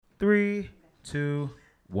3, 2,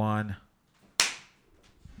 1.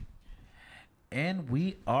 And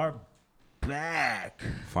we are back.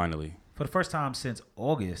 Finally. For the first time since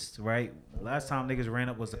August, right? Last time niggas ran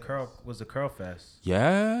up was the curl fest.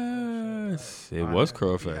 Yes. It was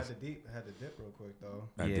Curl Fest. I had to dip real quick, though.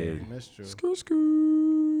 I Yeah. did. Missed you.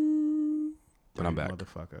 Screw. But I'm back.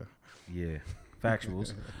 Motherfucker. Yeah.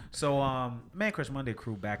 Factuals. So Man Crush Monday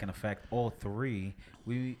crew back in effect. All three.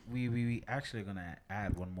 We actually gonna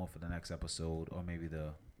add one more for the next episode, or maybe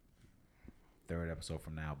the third episode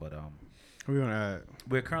from now. But Who we gonna add?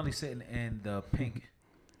 we're currently sitting in the pink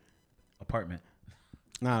apartment.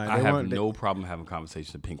 Nah, I have no problem having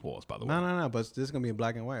conversations in pink walls, by the way. No. But this is gonna be in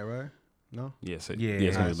black and white, right? No. Yes, Yeah.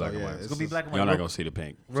 it's gonna be So, black and yeah, white. It's gonna be black and white. Y'all not Real- gonna see the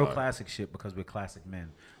pink. Real Sorry. classic shit because we're classic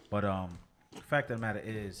men. But the fact of the matter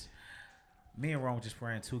is, me and Rome just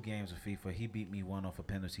ran 2 games of FIFA. He beat me 1 off of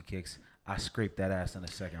penalty kicks. I scraped that ass in the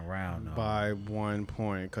second round. though. By 1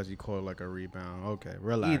 point because you caught like a rebound. Okay,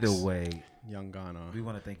 relax. Either way, Young Ghana. we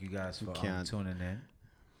want to thank you guys for can't. tuning in.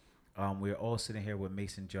 We're all sitting here with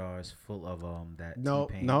mason jars full of that No,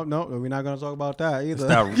 T-Pain. we're not gonna talk about that either.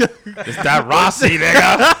 It's that Rossi,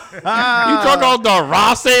 nigga. You talking about the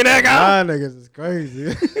Rossi, nigga? Nah, niggas is crazy.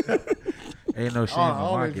 Ain't no shame I in my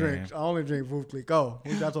only game. drink. I only drink Veuve Clicquot.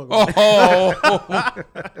 Who's that talking about? Oh,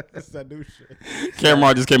 It's that new shit.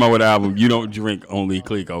 Cameron just came out with an album. You don't drink only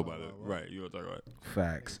Clico, by the way. Right, you don't talk about it.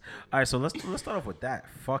 Facts. All right, so let's start off with that.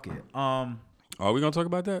 Fuck it. Are we gonna talk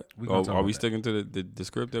about that? We gonna talk Are about we that. sticking to the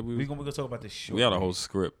script that we gonna talk about this shit. We had a whole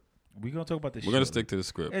script. We gonna talk about this. We're gonna shortly. stick to the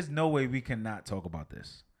script. There's no way we cannot talk about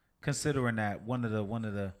this, considering that one of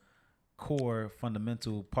the core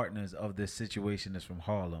fundamental partners of this situation is from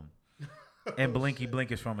Harlem, and Blinky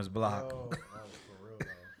Blink is from his block.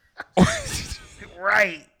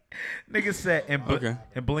 Right, nigga said, and Okay.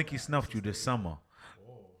 and Blinky snuffed you this summer.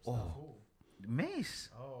 Oh, Mace.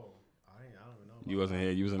 Oh, I don't even know. You wasn't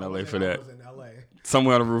here. You was in LA for that. I was in LA.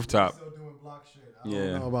 Somewhere on the rooftop. Still doing block shit. I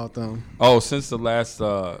Yeah. don't know about them. Oh, since the last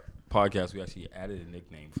podcast, we actually added a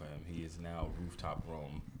nickname for him. He is now Rooftop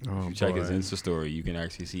Rome. If you check his boy. Insta story, you can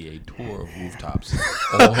actually see a tour of rooftops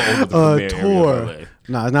all over the premier area Tour. of LA.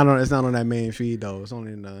 Nah, it's not on that main feed though. It's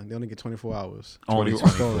only they only get 24 hours. Only 24.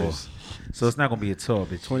 24. So it's not gonna be a tour,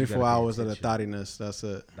 bitch. 24 hours of the thottiness. That's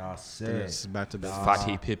it. That's It's it. back to back.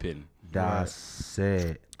 Fatih Pippin. That's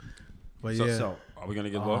it. But So, yeah, so are we gonna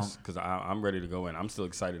get lost? Because I'm ready to go in. I'm still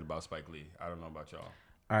excited about Spike Lee. I don't know about y'all.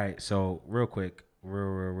 All right, so real quick,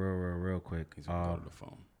 real quick. He's gonna go to the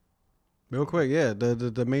phone. real quick, yeah,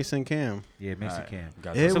 the Mason Cam. Yeah, Mason Alright, Cam.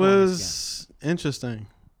 got It What's up with was interesting.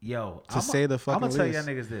 Yo, to say the I'm fucking gonna tell y'all least.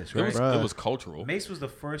 niggas this, It right? was, Bruh. it was cultural. Mace was the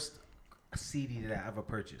first CD that I ever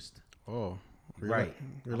purchased. Oh, Right.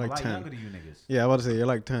 You're I'm like a lot 10. younger than you niggas. Yeah, I was about to say you're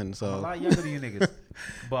like 10. I'm a So lot younger than you niggas.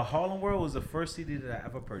 But Harlem World was the first CD that I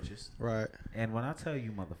ever purchased. right. And when I tell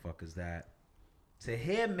you motherfuckers that to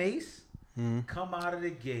hear Mace Mm-hmm. come out of the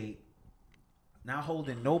gate, not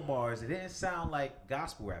holding no bars, it didn't sound like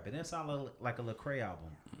gospel rap. It didn't sound like a Lecrae album.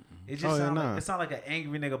 It just Oh, yeah, sounded nah. like it sounded like an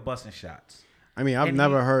angry nigga busting shots. I mean, I've And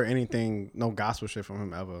never he- heard anything, no gospel shit from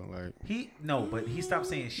him ever. Like, But he stopped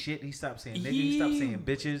saying shit. He stopped saying nigga. He stopped saying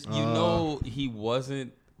bitches You know, he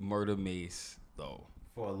wasn't Murder Mace though.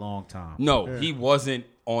 for a long time. No, he wasn't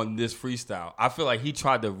on this freestyle. I feel like he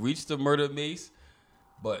tried to reach the Murder Mace,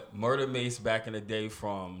 but Murder Mace back in the day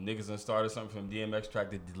from Niggas and Started Something from DMX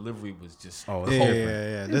track, the delivery was just Oh, it's yeah, different.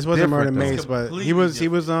 yeah. It's This wasn't Murder different, though. Mace, but Completely he was You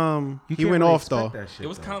he can't went really off expect though. that shit, it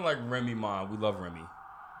was though. kind of like Remy Ma. We love Remy,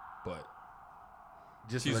 but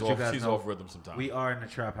Just to she's let you off. guys She's know, off rhythm sometimes. we are in the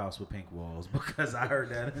trap house with pink walls because I heard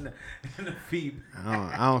that in the feed.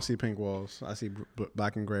 I don't see pink walls. I see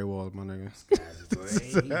black and gray walls, my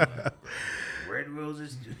nigga. Red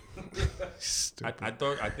roses. Stupid.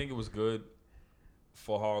 I think it was good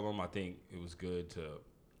for Harlem. I think it was good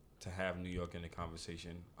to have New York in the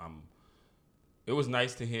conversation. It was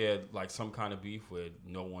nice to hear like some kind of beef where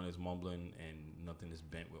no one is mumbling and nothing is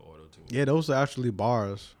bent with auto tune. Yeah, those are actually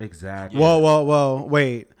bars. Exactly. Well,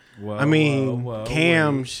 wait. Well, I mean, well,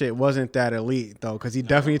 Cam wait. shit wasn't that elite though, because he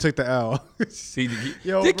definitely took the L. See,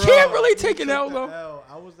 Yo, did bro, Cam really he take an took L the though? L.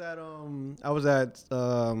 I was at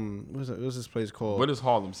what's this place called? What is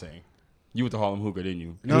Harlem saying? You went to Harlem Hookah, didn't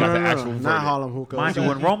you? No, You got no, the no, actual not verdict. Harlem Hookah. Mind you, It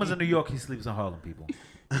was when Roman's in New York, he sleeps in Harlem, people.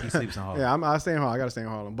 He sleeps in Harlem. Yeah, I stay in Harlem. I gotta stay in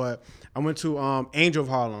Harlem. But I went to Angel of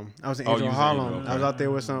Harlem. I was in Oh, Angel you of was Harlem. Angel, okay. I was out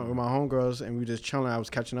there with my homegirls, and we just chilling. I was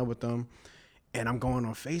catching up with them, and I'm going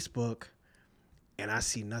on Facebook, and I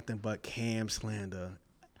see nothing but Cam slander,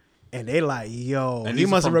 and they like, yo, And he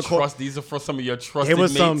these must are have from recorded. These are for some of your trusted It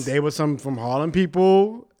was mates. they was some from Harlem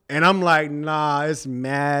people, And I'm like, nah, it's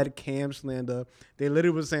mad Cam slander. They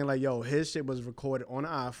literally was saying like, yo, his shit was recorded on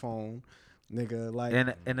an iPhone, nigga. Like,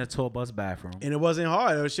 in a tour bus bathroom. and it wasn't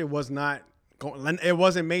hard. That shit was not going. It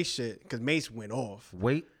wasn't Mace shit because Mace went off.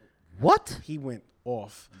 Wait, what? He went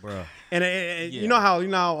off, Bruh. And Yeah. you know how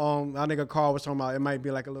our nigga Carl was talking about it might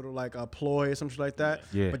be like a little like a ploy or some shit like that.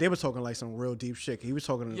 Yeah. But they was talking like some real deep shit. He was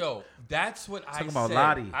talking. Yo, that's what I Talking said. about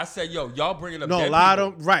Lottie. I said, yo, y'all bringing up No, dead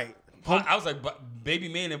Lotto, people. right. I was like, but Baby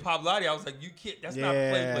Man and Pop Lottie. I was like, you can't. That's not play.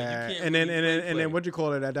 You can't. And then really play. what you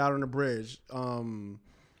call it? That down on the bridge. Who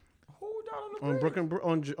down on the On bridge?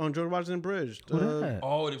 Brooklyn on George Washington Bridge. Who that?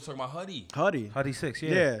 Oh, they was talking about Huddy. Huddy. Huddy 6,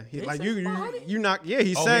 Yeah, he, They like said you something about Huddy? you not. Yeah,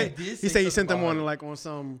 he Oh, said he did he say said he sent something them about on Huddy. like on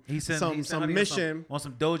some He sent some Huddy mission, on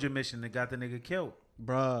some Doja mission that got the nigga killed.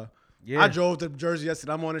 bruh. Yeah. I drove to Jersey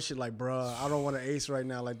yesterday. I'm on this shit like, bruh, I don't want to ace right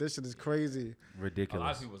now. Like this shit is crazy. A lot of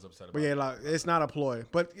Ridiculous. people was upset about But yeah, it. like it's not a ploy.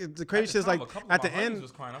 But the crazy shit is time, like a couple at of the my honeys end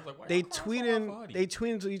was crying. I was like, why they y'all crying so hard for Huddy?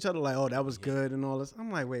 tweeting to each other like, oh that was good and all this.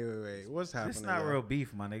 I'm like, wait, what's happening? This is not y'all? real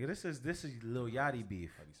beef, my nigga. This is Lil Yachty beef.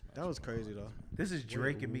 That was crazy though. This is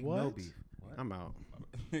Drake and Meek Mill what? beef. I'm out.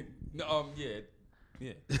 No,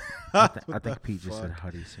 yeah. I think Pete just said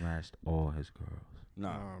Huddy smashed all his girls.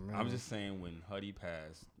 Nah, Oh, man. I'm just saying when Huddy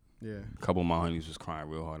passed, Yeah. a couple of my honeys was crying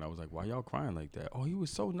real hard. I was like, why y'all crying like that? Oh, he was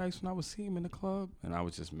so nice when I was seeing him in the club. And I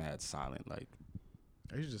was just mad silent. Like,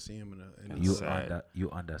 I used to see him in And You sad. you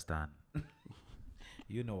understand.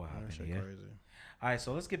 You know what that happened, shit yeah. crazy. All right,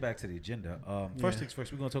 so let's get back to the agenda. First Yeah. things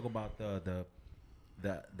first, we're gonna talk about the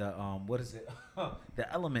what is it?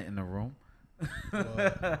 The element in the room.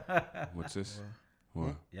 what's this?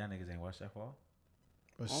 What? Y'all niggas ain't watched that far.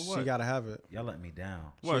 But On she what? gotta have it. Y'all let me down.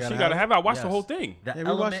 Well, gotta she gotta have it. I watched Yes. the whole thing. The Yeah, we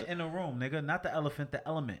watched element in the room, nigga, not the elephant. The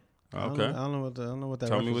element. Okay. I don't know what that.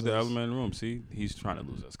 Tell me reference what the is. element in the room. See, he's trying to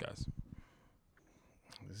lose us, guys.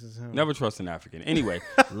 This is him. Never trust an African. Anyway,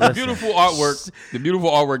 the Listen. beautiful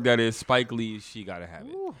artwork that is Spike Lee's She Gotta Have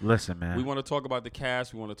It. Listen, man. We want to talk about the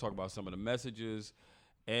cast. We want to talk about some of the messages,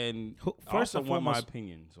 and First I also and want my foremost,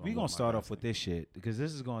 opinions. on we what gonna my start guys off with think. this shit because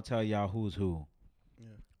this is gonna tell y'all who's who. Yeah.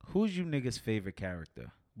 Who's you niggas' favorite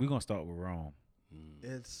character? We gonna start with Rome.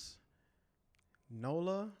 It's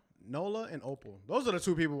Nola, and Opal. Those are the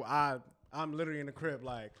two people I'm literally in the crib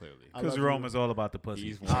like. Clearly, I Because love Rome you. is all about the pussy.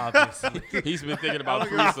 He's one. Obviously. he's been thinking I about don't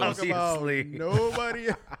give a fuck threesomes. about Obviously. nobody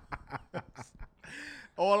else.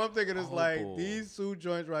 All I'm thinking is like Opal. these two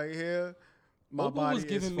joints right here. My Opal body was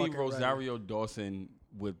giving is me fucking ready. Rosario Dawson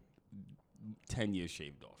with 10 years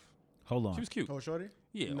shaved off. Hold on. She was cute. Oh, shorty.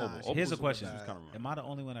 Yeah. Nah, Opal Here's a was- question. she was kinda rough. Am I the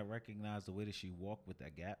only one that recognized the way that she walked with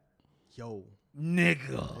that gap? Yo,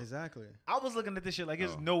 Nigga. exactly. I was looking at this shit like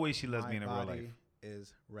there's no way she My lesbian in real body life.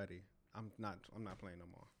 is ready. I'm not playing no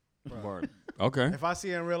more. Word. Okay. If I see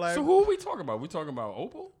her in real life, So who are we talking about? We talking about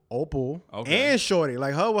Opal? Opal Okay. and Shorty,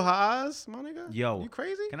 like her with her eyes, my nigga. Yo. you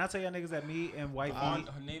crazy? Can I tell y'all niggas that me and Wifey,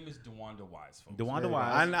 Her name is DeWanda Wise. Folks. DeWanda Yeah,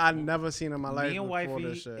 Wise, I never seen her in my life me and before Wifey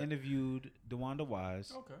this shit. interviewed DeWanda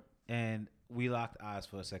Wise, Okay. and we locked eyes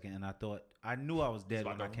for a second, and I knew I was dead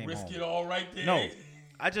when I came risk home. it all right there. No,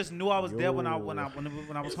 I just knew I was dead when I Yo. was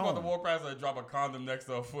He's about to home. walk past her and drop a condom next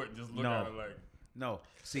to her foot and just look No. at her like. No,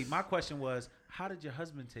 see, my question was, how did your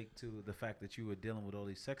husband take to the fact that you were dealing with all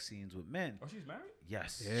these sex scenes with men? Oh, she's married?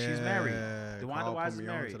 Yes, she's married. DeWanda Carl Wise put is me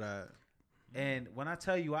on married. to that. And when I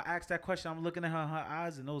tell you, I asked that question, I'm looking at her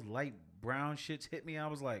eyes, and those light brown shits hit me. I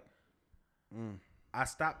was like, I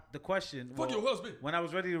stopped the question. Fuck your husband. When I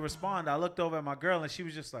was ready to respond, I looked over at my girl, and she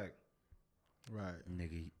was just like, Right,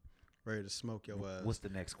 "Nigga, ready to smoke your ass. what's the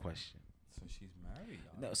next question?" So she's married.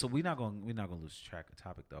 Y'all. No, so we're not gonna lose track of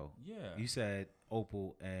topic though. Yeah. You said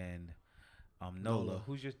Opal and Nola.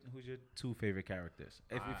 Who's your two favorite characters?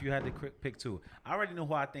 If you had to pick two, I already know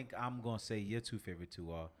who I think I'm gonna say your two favorite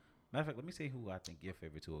two are. Matter of fact, let me say who I think your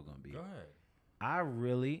favorite two are gonna be. Go ahead. I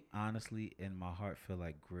really, honestly, in my heart, feel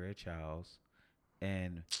like Greer Childs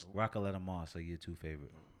and Rockaletta Moss are your two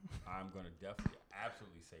favorite. I'm gonna definitely,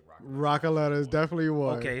 absolutely say Rock. Rockaletta is definitely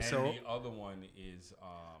one. Okay, And so the other one is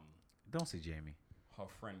don't say Jamie. her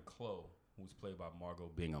friend Chloe, who's played by Margot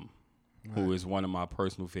Bingham, who is one of my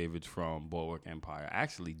personal favorites from Boardwalk Empire. I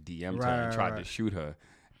actually DM'd her and tried to shoot her,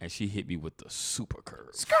 and she hit me with the super curve.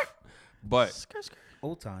 But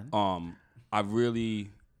Old time.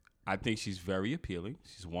 I think she's very appealing.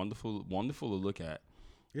 She's wonderful to look at.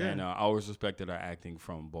 Yeah. And I always respected her acting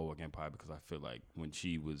from Boardwalk Empire because I feel like when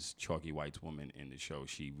she was Chalky White's woman in the show,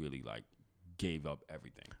 she really like gave up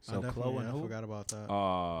everything. So Chloe and I who? forgot about that.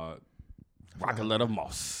 Rockaletta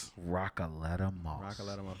Moss. Rockaletta Moss.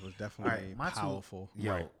 Rockaletta was All definitely right, my two- powerful.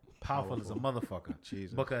 Yo, Right. powerful as a motherfucker.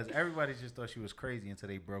 Jesus. Because everybody just thought she was crazy until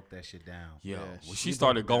they broke that shit down. Yeah. Yeah, When she she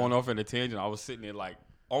started going off in a tangent, I was sitting there like,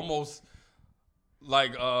 almost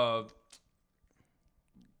like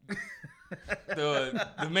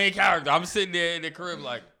the main character. I'm sitting there in the crib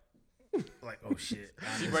like oh shit.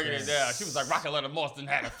 she breaking it down. She was like Rockaletta Moss done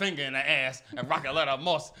had a finger in her ass, and Rockaletta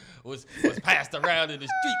Moss was passed around in the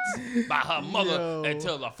streets by her mother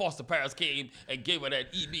until the foster parents came and gave her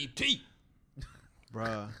that EBT.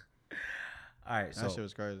 Bruh. All right, so That shit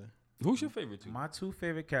was crazy. Who's your favorite two? my two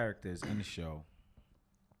favorite characters in the show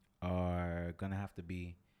are gonna have to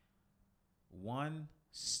be one,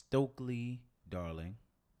 Stokely Darling,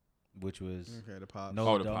 which was Okay, the pops.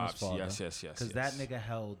 No the Dumb's pops. father. Yes. Because that nigga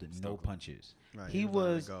held no punches. Right, he was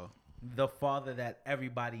letting was it go. the father that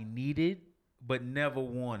everybody needed but never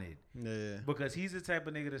wanted. Yeah. Because he's the type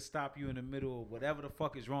of nigga to stop you in the middle of whatever the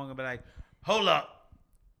fuck is wrong and be like, hold up,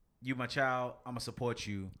 you my child, I'm gonna support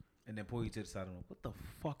you, and then pull you to the side and go, what the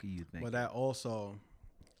fuck are you thinking? But that also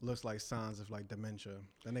looks like signs of like dementia.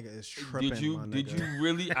 That nigga is tripping. Did you my nigga.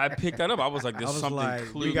 really? I picked that up. I was like, I there's was something like,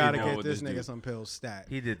 clearly you gotta wrong get with this this nigga dude. some pills stat.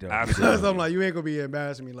 He did though. Absolutely. Because I'm like, you ain't gonna be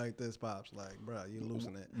embarrassing me like this, pops. Like, bro, you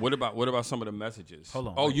losing it. What about some of the messages? Hold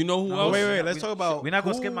on. Oh, you know who No, else? wait. Let's talk about. We're not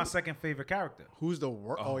gonna who- skip my second favorite character. Who's the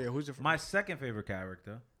worst? Oh yeah, who's your? My second favorite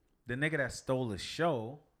character, the nigga that stole the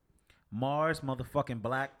show, Mars motherfucking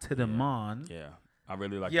Black to the Mon. Yeah, I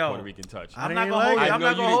really like Yo, the Puerto Rican touch. I I'm not didn't gonna hold like you. it. I'm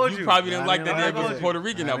not gonna hold You you. probably Yeah, didn't I like that didn't it like was it. Puerto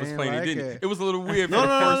Rican I that was didn't playing it, like didn't it. it? It was a little weird for No, the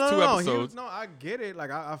no, first no, two no, no. episodes. I get it.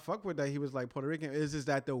 Like I fuck with that. He was like Puerto Rican. It's just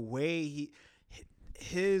that the way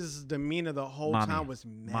his demeanor the whole time was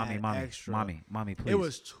mad extra. Mommy, please. It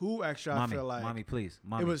was too extra. I feel like mommy, please,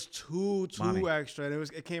 mommy. it was too Mommy. extra. And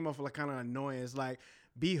it came off like kind of annoying. It's like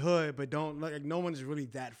be hood, but don't like no one's really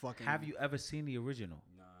that fucking. Have you ever seen the original?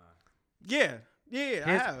 Yeah,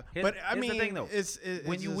 I have. But I here's mean, the thing, though. it's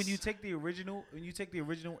when you just- take the original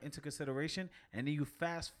into consideration, and then you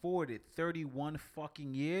fast forward it 31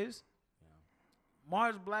 fucking years,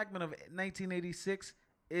 Mars Blackman of 1986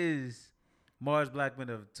 is Mars Blackman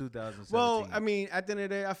of 2017. Well, I mean, at the end of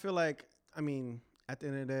the day, I feel like at the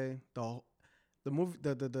end of the day, the movie,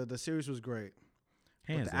 the series was great.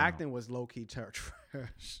 Hands But the down. acting was low key trash.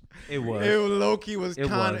 It was. It was low key was It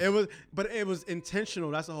kind of was. but it was intentional.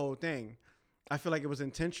 That's the whole thing. I feel like it was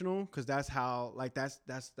intentional because that's how like that's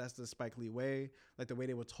the Spike Lee way. Like the way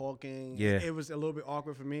they were talking. Yeah. It was a little bit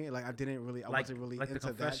awkward for me. Like I wasn't really like the into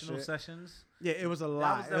that confessional shit. sessions. Yeah, it was a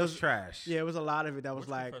lot. That was trash. Yeah, it was a lot of it that was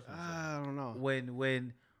like confessional I don't know.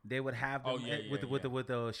 When they would have them with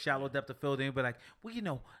the shallow depth of field, they'd be like, well, you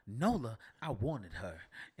know, Nola, I wanted her.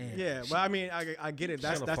 And Yeah, she- but I mean, I get it.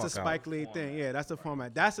 That's the the fuck Spike out. Lee thing. Yeah, that's the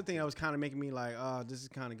format. That's the thing that was kind of making me like, this is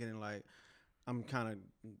kind of getting like, I'm kind of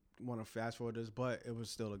want to fast forward this, but it was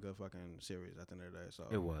still a good fucking series at the end of the day. So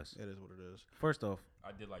It was. It is what it is. First off,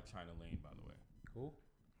 I did like China Lane, by the way. cool.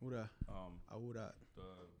 Who that? Who that? The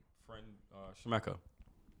friend Shemeka.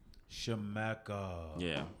 Shemeka.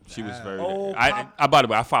 Yeah, she was very. Oh, I by the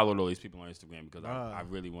way, I followed all these people on Instagram because Bruh. I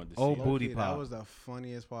really wanted to see. Oh, them. booty Low-key, pop. That was the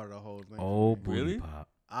funniest part of the whole thing. Oh, for me. booty Really? pop.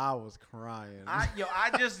 I was crying. I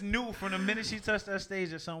just knew from the minute she touched that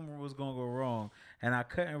stage that something was gonna go wrong, and I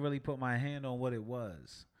couldn't really put my hand on what it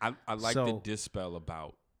was. I like So- the dispel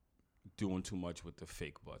about doing too much with the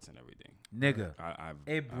fake butts and everything. Nigga, I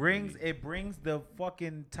it brings the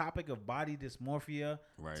fucking topic of body dysmorphia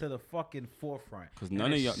Right. to the fucking forefront. because And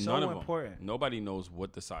none of it's y'all, so none of important. them, nobody knows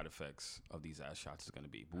what the side effects of these ass shots is going to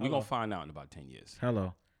be. But we're Hello. gonna find out in about 10 years.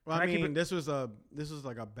 Hello. Well, Can I I keep mean, it- this was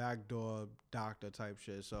like a backdoor doctor type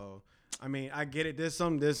shit. So, I mean, I get it. There's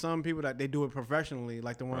some people that they do it professionally,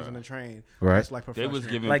 like the ones in the train. Right. That's like They professional. was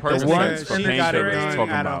giving Like the Percocets ones for in she the got it train painkillers. done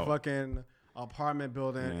Talking at about a fucking apartment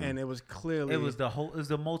building, Yeah. and it was clearly It was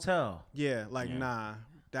the motel. yeah, like Yeah. nah,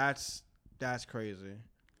 that's crazy.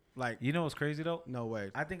 Like You know what's crazy though? no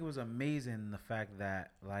way. I think it was amazing the fact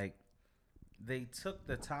that like they took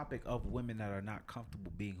the topic of women that are not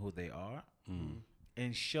comfortable being who they are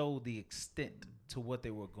and showed the extent to what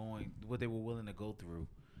they were willing to go through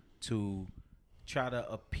to try to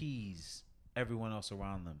appease everyone else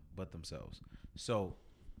around them but themselves. So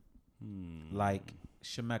like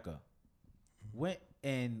Shemeka went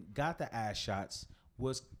and got the ass shots,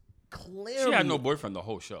 was clearly She had no boyfriend the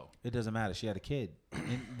whole show. it doesn't matter. She had a kid.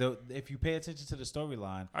 And if you pay attention to the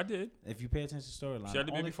storyline, I did. if you pay attention to the storyline, She had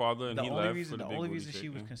the baby father and he left for the big only booty reason chick, she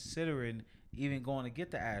was yeah. considering even going to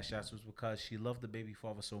get the ass shots was because she loved the baby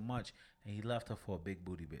father so much, and he left her for a big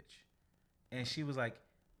booty bitch. And she was like,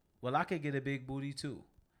 "Well, I could get a big booty too."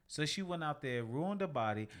 So she went out there, ruined her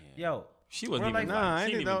body. Yo, She wasn't real even life- Nah, I she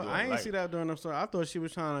ain't, didn't think even that, do it I ain't right. see that during the story. I thought she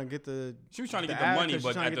was trying to get the. She was trying to get the the ass, money, 'cause she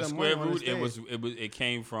but trying to at get the the square money on root, the it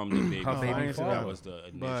came from the baby. Her baby I didn't see father. That was the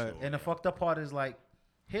initial. But- And the fucked up part is like,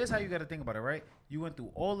 here's how you got to think about it, right? You went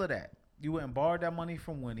through all of that. You went and borrowed that money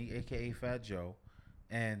from Winnie, aka Fat Joe,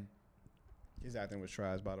 and His acting was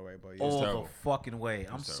trash, by the way. But yeah. all the terrible. fucking way.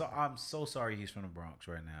 It's I'm so sorry he's from the Bronx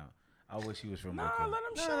right now. I wish he was from Nah, Brooklyn. let him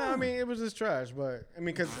No, shine. no, I mean it was just trash, but I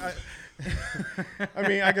mean, cause I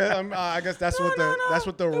mean, I guess that's what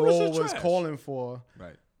the It was role just was trash. calling for,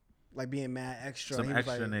 Right. like being mad extra. Some He was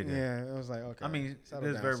extra like, nigga. Yeah, it was like okay. I mean, settle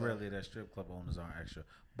there's down, very son. rarely that strip club owners aren't extra.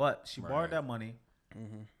 But she borrowed Right. that money.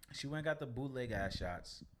 Mm-hmm. She went and got the bootleg ass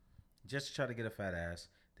shots just to try to get a fat ass.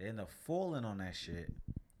 They end up falling on that shit.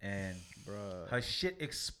 And Bruh. her shit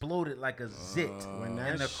exploded like a zit When in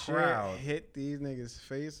that the shit crowd. hit these niggas'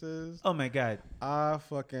 faces, Oh my God. I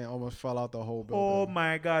fucking almost fell out the whole building. Oh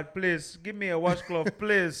my God, please give me a washcloth,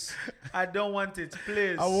 please. I don't want it,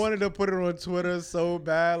 please. I wanted to put it on Twitter so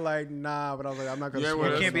bad, like nah, but I was like, I'm not gonna. Yeah, spoil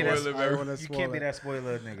well, it. You can't be that. spoiler, I baby. don't wanna You spoil can't be it. that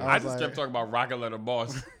spoiler nigga. I was just like- kept talking about Rocket Letter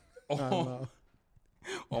Boss I know.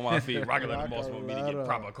 on my feed. Rocket Letter Boss want me to Rocket get Letter.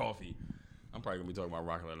 proper coffee. I'm probably gonna be talking about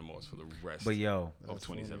Rocket Letter Boss for the rest But yo, of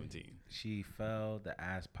 2017. she fell, the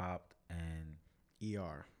ass popped, and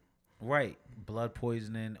ER. right, blood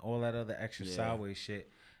poisoning, all that other extra Yeah. sideways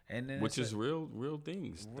shit. And then Which it's is real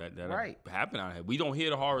things that right. happen out here. We don't hear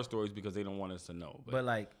the horror stories because they don't want us to know. but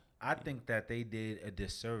like I think that they did a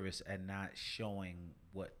disservice at not showing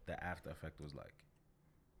what the after effect was like.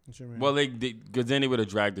 What you mean? well, because then they would have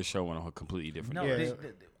dragged the show in a completely different. No, Yeah. direction.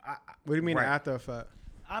 What do you mean right. after effect?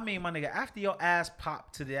 I mean, my nigga, after your ass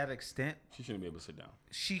popped to that extent, She shouldn't be able to sit down.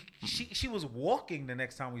 she was walking the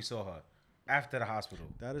next time we saw her after the hospital.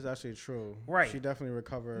 That is actually true. Right. She definitely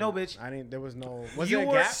recovered. No, bitch. I didn't. There was no. Was You there a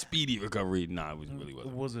were- gap? Speedy recovery. Nah, it really It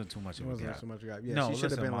wasn't. wasn't too much It of a wasn't gap. so much gap. Yeah, No, she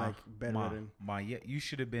should have listen, been Ma, like bedridden. you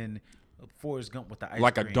should have been Forrest Gump with the ice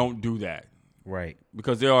Like cream. a don't do that. Right.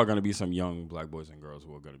 Because there are going to be some young black boys and girls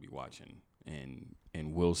who are going to be watching and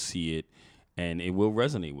will see it and it will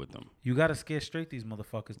resonate with them. You gotta scare straight these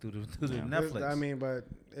motherfuckers through the Netflix. I mean, but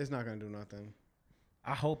it's not gonna do nothing.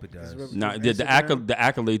 I hope it does. It's Now, Instagram? the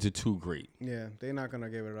accolades are too great. Yeah, they're not gonna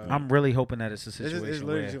give it up. I'm really hoping that it's a It's situation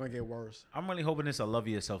literally where just gonna get worse. I'm really hoping it's a love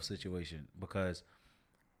yourself situation because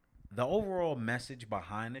the overall message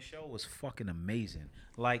behind the show was fucking amazing.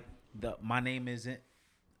 Like the My Name Isn't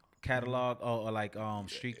catalog or like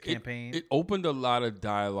street campaign. It opened a lot of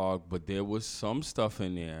dialogue, but there was some stuff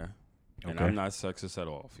in there. And Okay. I'm not sexist at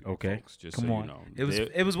all. Folks, just come so on. you know.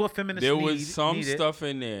 It was what feminists There need, was some needed. stuff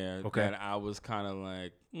in there Okay. that I was kind of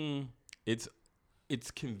like,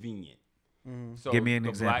 it's convenient. So Give me an the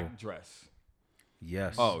example. black dress.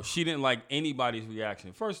 Yes. Oh, she didn't like anybody's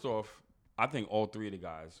reaction. First off, I think all three of the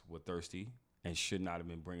guys were thirsty and should not have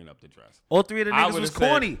been bringing up the dress. All three of the I niggas would've was said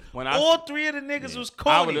corny. when I- All three of the niggas Yeah. was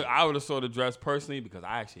corny. I would have saw the dress personally because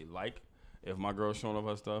I actually like if my girl's showing off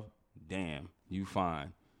her stuff. Damn, you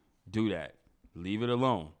fine. Do that. Leave it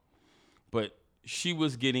alone. But she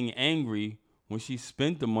was getting angry when she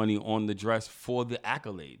spent the money on the dress for the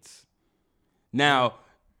accolades. Now,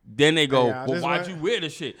 then they go, Yeah, well, this why'd one- you wear the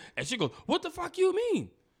shit? And she goes, what the fuck you mean?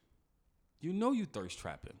 You know you thirst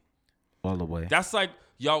trapping. All the way. That's like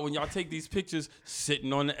y'all when y'all take these pictures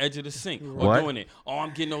sitting on the edge of the sink or What? doing it. Oh,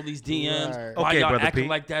 I'm getting all these DMs. Right. Why Okay, y'all Brother acting Pete.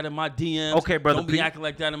 like that in my DMs? Okay, Brother Don't be Pete. acting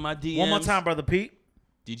like that in my DMs. One more time, brother Pete.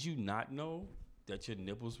 Did you not know that your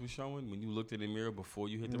nipples were showing when you looked in the mirror before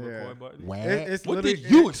you hit the Yeah. record button? It's What literally-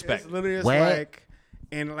 did you it's expect? literally just What? like,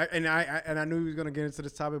 and I knew he was gonna get into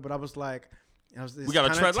this topic, but I was like, it's We got to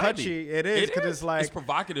kinda tread touchy. lightly. It is because it's like it's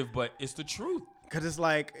provocative, but it's the truth. Because it's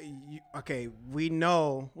like, okay, we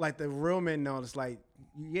know, like the real men know, it's like,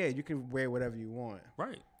 yeah, you can wear whatever you want.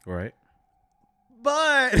 Right. Right.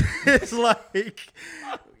 But it's like,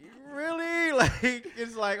 really? Like,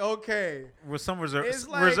 it's like, okay. With some It's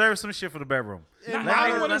like- reserve some shit for the bedroom. And Nah, I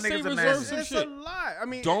niggas- wanna niggas say are reserve nasty. some It's shit. a lot. I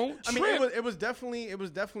mean, Don't I mean, trip. it was definitely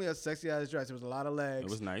a sexy ass dress. It was a lot of legs. It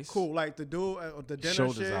was nice. Cool. Like the dude, the dinner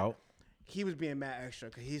Shoulders shit, out. he was being mad extra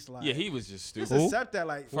because he's like, Yeah, he was just just stupid. accept that.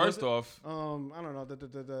 Like, what was First it? off, I don't know,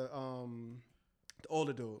 the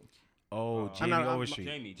older dude. Oh, I'm Jamie not- I'm-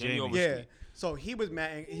 Overstreet. Jamie Overstreet. Yeah. So he was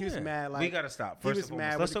mad. He was Yeah. mad. Like We gotta stop. he First was and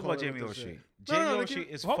foremost, mad let's when talk about he Jamie called her Overstreet. with the shit. Jamie No, Overstreet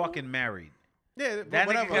is hold on. fucking married. Yeah, That but nigga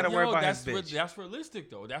whatever. gotta worry about that's his bitch. that's realistic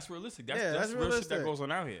though. That's realistic. That's, Yeah, that's, that's real shit that realistic. goes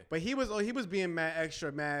on out here. But he was being mad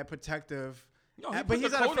extra, mad protective. No, he But put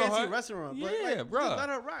he's the at a coat on fancy her. restaurant. But Yeah, like, just bruh. let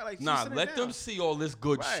her ride. Like, she's Nah, sitting let down. them see all this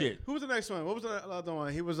good Right. shit. Who was the next one? What was the other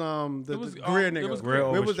one? He was the It was, Greer it nigga. was Greer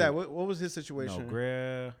Where was that? Overstreet. What was his situation? No,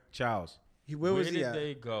 Greer Charles. Where was Where he did at?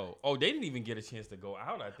 they go? Oh, they didn't even get a chance to go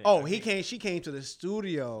out. I think. Oh, I he think- came. She came to the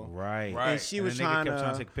studio, Right. Right. and she And was the nigga trying kept to,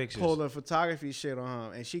 trying to take pictures. pull the photography shit on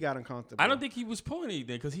him, and she got uncomfortable. I don't think he was pulling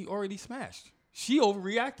anything because he already smashed. She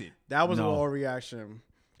overreacted. that was No. a overreaction.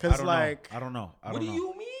 I Cause don't like know. I don't know. I What don't do know.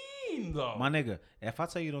 you mean? mean though? My nigga, if I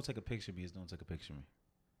tell you don't take a picture of me, it's don't take a picture of me.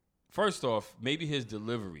 First off, maybe his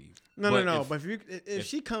delivery. No. But if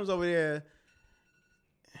she comes over there,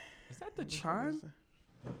 is that the chime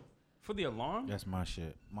for the alarm? That's my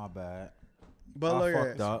shit. My bad. but I look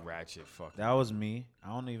fucked at up. Ratchet. Fuck. That was me. I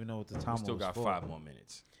don't even know what the time We still was got for. 5 more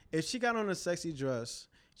minutes. if she got on a sexy dress,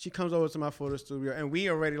 she comes over to my photo studio, and we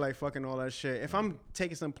already like fucking all that shit. If I'm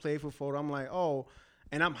taking some playful photo, I'm like, oh,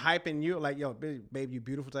 and I'm hyping you like, yo, babe, you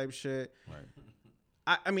beautiful type shit.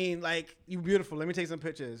 Right. I mean, like, you beautiful. Let me take some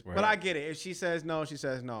pictures. Right. But I get it. If she says no, she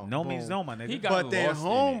says no. No Boom. means no, my nigga. He got But then lost in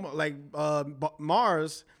home, it. like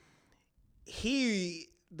Mars, the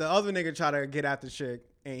other nigga tried to get at the chick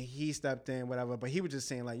and he stepped in, whatever. But he was just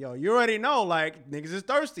saying like, yo, you already know, like, niggas is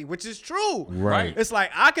thirsty, which is true. Right. It's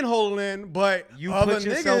like I can hold in, but You other put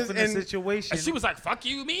yourself niggas in a and situation. And she was like, "Fuck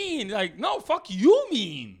you, mean?" Like, no, fuck you,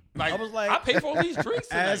 mean. Like, I was like, I pay for all these drinks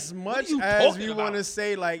tonight. as What much are you as talking you about? want to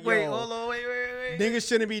say like, wait, yo, hold on, wait. niggas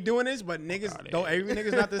shouldn't be doing this, but niggas outta don't. here. Every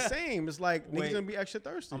nigga's not the same. It's like Wait. niggas gonna be extra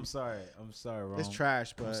thirsty. I'm sorry, Rome. It's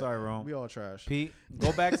trash, but I'm sorry, Rome. we all trash. Pete,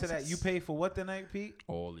 go back to that. You paid for what tonight, Pete?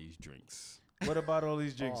 all these drinks. What about all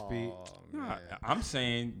these drinks, Pete? Oh, Nah, man. I'm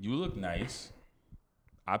saying you look nice.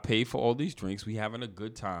 I paid for all these drinks. We having a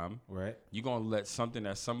good time. Right. You gonna let something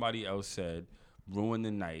that somebody else said ruin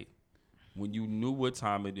the night when you knew what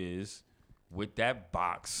time it is with that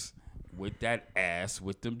box, with that ass,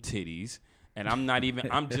 with them titties. And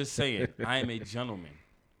I'm just saying, I am a gentleman.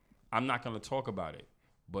 I'm not gonna talk about it.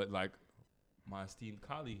 But like my esteemed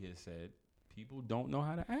colleague here said, people don't know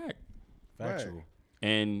how to act. Factual. Right.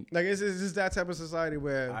 And Like it's just that type of society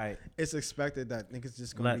where Alright. it's expected that niggas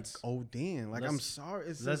just gonna Let's- be ODing. Like let's- I'm sorry.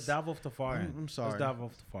 It's Let's just, dive off the far end. I'm sorry. Let's dive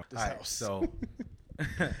off the far. This Alright, house. so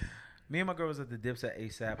me and my girl was at the Dips at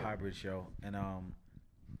ASAP hybrid show, and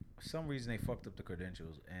for some reason they fucked up the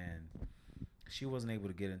credentials, and she wasn't able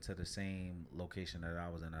to get into the same location that I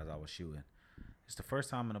was in as I was shooting. It's the first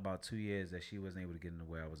time in about 2 years that she wasn't able to get into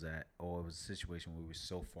where I was at, or it was a situation where we were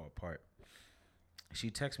so far apart. She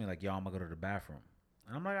texted me like, "Yo, I'm gonna go to the bathroom,"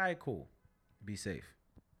 and I'm like, "All right, cool, be safe."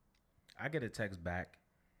 I get a text back.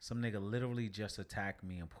 Some nigga literally just attacked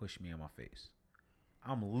me and pushed me in my face.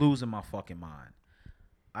 I'm losing my fucking mind.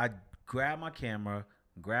 I grab my camera,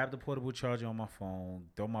 grab the portable charger on my phone,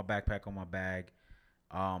 throw my backpack on my bag,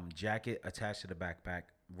 jacket attached to the backpack,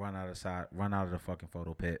 run out of the fucking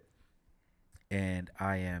photo pit. And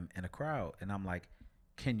I am in a crowd. And I'm like,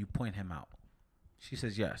 "Can you point him out?" She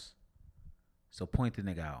says, "Yes." So point the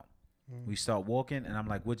nigga out. We start walking, and I'm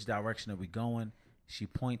like, "Which direction are we going?" She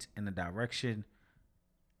points in the direction.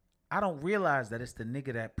 I don't realize that it's the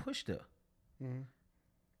nigga that pushed her.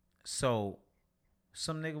 So,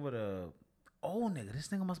 some nigga with a old nigga. This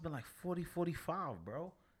nigga must have been like 40, 45,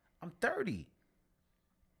 bro. I'm 30.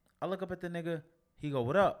 I look up at the nigga. He go,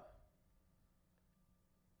 "What up?"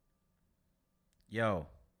 Yo,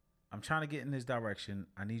 I'm trying to get in this direction.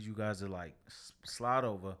 I need you guys to like slide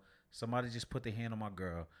over. Somebody just put their hand on my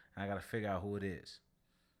girl, and I gotta figure out who it is.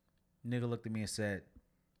 Nigga looked at me and said,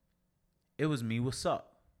 "It was me. What's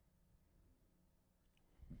up?"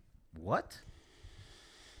 What?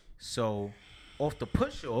 So, off the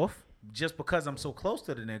push off, just because I'm so close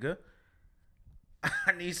to the nigga,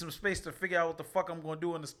 I need some space to figure out what the fuck I'm gonna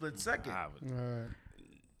do in a split second.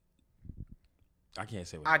 I can't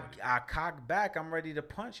say what I cock back, I'm ready to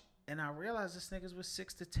punch, and I realize this nigga's with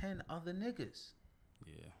 6 to 10 other niggas.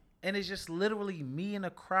 Yeah. And it's just literally me in a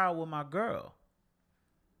crowd with my girl.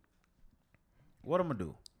 What I'm gonna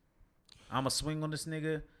do? I'm gonna swing on this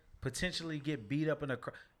nigga, potentially get beat up in a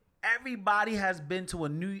crowd. Anybody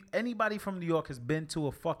from New York has been to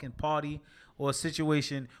a fucking party or a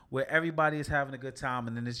situation where everybody is having a good time,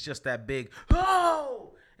 and then it's just that big,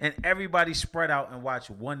 "Oh!" and everybody spread out and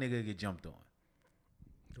watch one nigga get jumped on.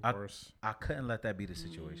 Worse. I couldn't let that be the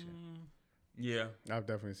situation. Yeah. I've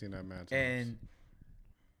definitely seen that match. And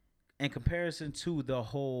in comparison to the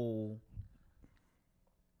whole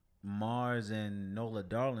Mars and Nola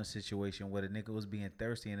Darling situation where the nigga was being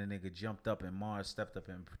thirsty and the nigga jumped up and Mars stepped up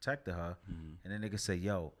and protected her, and the nigga said,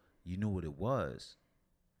 "Yo, you knew what it was."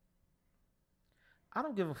 I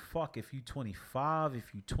don't give a fuck if you 25,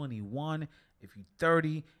 if you 21, if you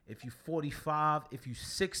 30, if you 45, if you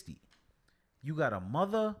 60. You got a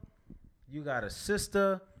mother, you got a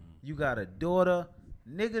sister, you got a daughter.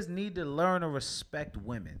 Niggas need to learn to respect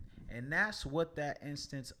women. And that's what that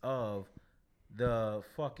instance of the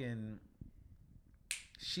fucking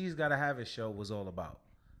She's Gotta Have It show was all about.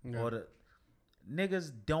 Yeah. Or the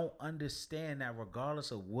niggas don't understand that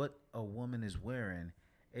regardless of what a woman is wearing,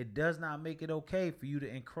 it does not make it okay for you to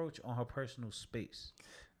encroach on her personal space.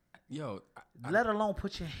 Yo, Let alone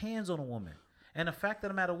put your hands on a woman. And the fact of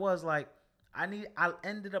the matter was, like, I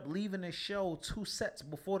ended up leaving the show 2 sets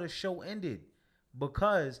before the show ended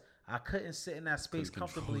because I couldn't sit in that space Couldn't control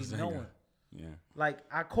comfortably his anger. knowing. Yeah. Like,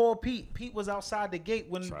 I called Pete. Pete was outside the gate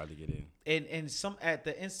when Tried to get in. and some at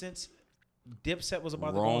the instance Dipset was about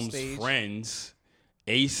to go on Rome's stage. friends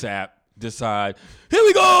ASAP decide, here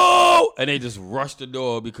we go, and they just rushed the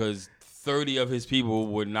door because 30 of his people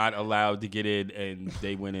were not allowed to get in, and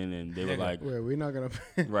they went in and they were like, Wait, we're not gonna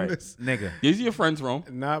pay right, this. Nigga. these are your friends, Rome.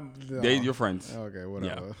 Not no. They're your friends. Okay,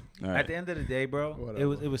 whatever. All right. At the end of the day, bro,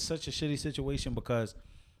 Whatever. it was such a shitty situation because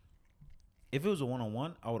if it was a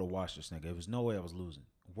 1-on-1, I would have watched this nigga. There was no way I was losing.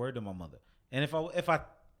 Word to my mother. And if I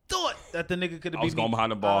thought that the nigga could have I was beat going me,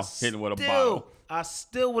 behind the ball, hitting with a bottle. I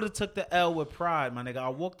still would have took the L with pride, my nigga. I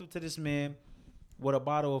walked up to this man with a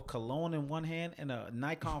bottle of cologne in one hand and a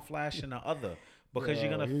Nikon flash in the other. Because Yo,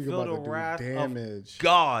 you're gonna you feel about the to do wrath damage. of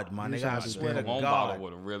God, my You nigga. trying I to do swear to damage. One God. bottle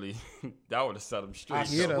would have really, that would have set him straight. I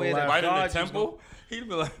He'd have swear to laughed. Right in God, the you temple, he'd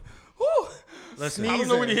be like, whoo. Listen, I don't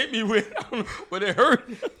know what he hit me with, but it hurt.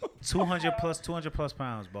 200 plus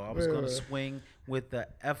pounds, bro. I was Yeah. gonna swing with the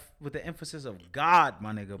emphasis of God,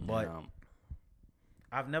 my nigga. But Yeah.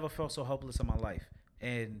 I've never felt so helpless in my life.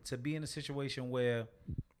 And to be in a situation where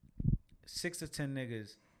 6 to 10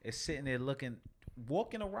 niggas is sitting there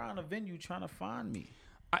walking around a venue trying to find me.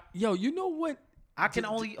 Yo, you know what? I can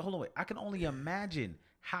only imagine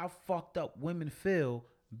how fucked up women feel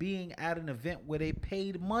being at an event where they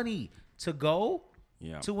paid money to go,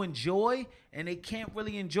 Yeah. to enjoy, and they can't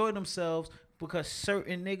really enjoy themselves because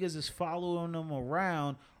certain niggas is following them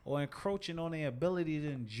around or encroaching on their ability to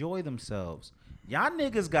enjoy themselves. Y'all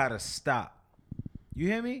niggas gotta stop. You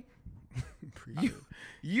hear me?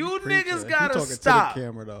 You niggas gotta talking stop. to the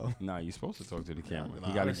camera though. Nah, you're supposed to talk to the camera.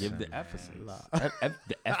 You gotta give the emphasis.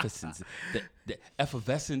 The emphasis. The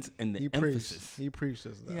effervescence and the He emphasis. preached. He preached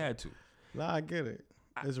this. He had to. Nah, I get it.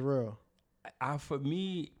 It's real. For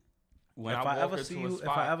me, when If I I walk ever into see a you, spot,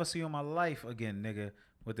 if I ever see you in my life again, nigga,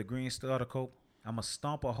 with the green starter coat, I'ma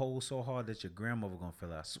stomp a hole so hard that your grandmother gonna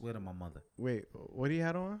feel it. I swear to my mother. Wait, what he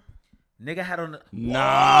had on? Nigga had on the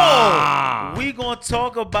Nah. Whoa! We gonna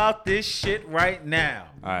talk about this shit right now.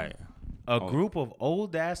 all right, A group of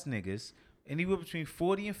old ass niggas, anywhere between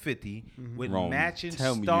 40 and 50, with Rome, matching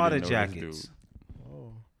tell me you starter didn't know this jackets. dude.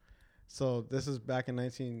 Oh, so this is back in No,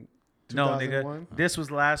 2001? nigga. This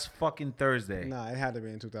was last fucking Thursday. Nah, it had to be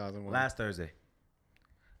in 2001. Last Thursday.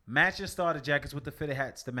 Matching starter jackets with the fitted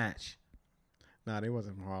hats to match. Nah, they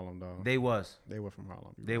wasn't from Harlem though. They was. They were from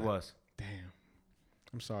Harlem. You're They right. was. Damn.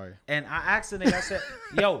 I'm sorry. And I asked the nigga, I said,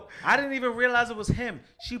 yo, I didn't even realize it was him.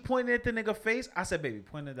 She pointed at the nigga face. I said, baby,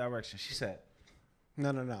 point in the direction. She said. No.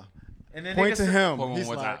 And then Point nigga to said, him. Point one He's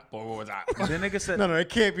more like, time. Point one more time. The nigga said, no, it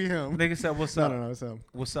can't be him. nigga said, what's No, up? no, it's him.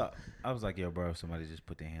 What's up? I was like, yo, bro, somebody just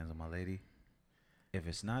put their hands on my lady. If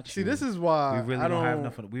it's not See, you, this is why we really I don't have don't.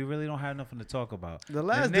 nothing. We really don't have nothing to talk about. The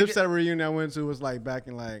last nigga- Dipset reunion I went to was like back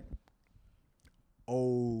in like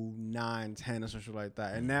 09, 10 or something like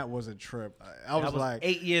that, and that was a trip. I was That was like,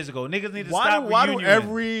 8 years ago. Niggas need to why stop do reunioning.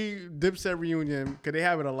 every Dipset reunion? Cause they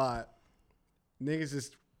have it a lot. Niggas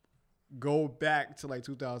just go back to like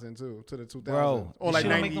 2002 to the 2000s Bro, or this like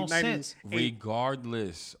shit don't 90, make no 90 sense.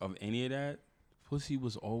 Regardless of any of that, pussy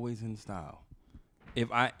was always in style.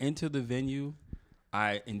 If I enter the venue,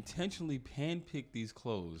 I intentionally handpick these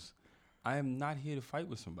clothes. I am not here to fight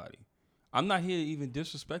with somebody. I'm not here to even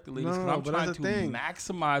disrespect the ladies because No, I'm but trying that's to the thing.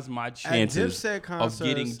 maximize my chances Dipset of concerts,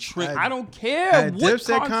 getting tricked. at- I don't care At what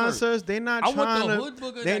Dipset concert. concerts, they not I want trying the to. hood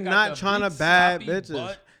booger They that got not the trying to big bad sloppy bitches.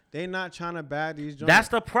 butt. They not trying to bad these joints. That's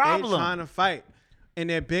the They problem. trying to fight, and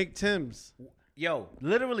they're big Tims. Yo,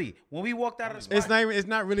 literally, when we walked out of the spot, It's not. Even, it's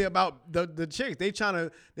not really about the chicks. They trying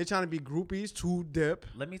to be groupies to Dip.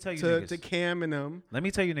 let me tell you to niggas. Cam and them, Let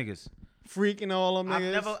me tell you niggas. freaking all them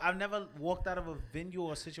niggas. I've never walked out of a venue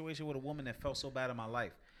or a situation with a woman that felt so bad in my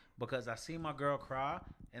life because I seen my girl cry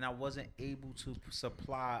and I wasn't able to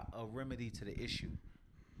supply a remedy to the issue.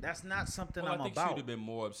 That's not something Well, I'm I think about. she'd have been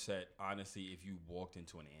more upset, honestly, if you walked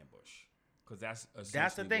into an ambush. Because that's That's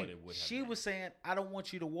essentially the thing. what it would have She been. was saying, I don't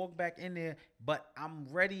want you to walk back in there, but I'm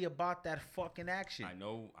ready about that fucking action. I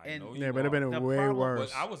know And- you Yeah, but it'd been are. The way problem-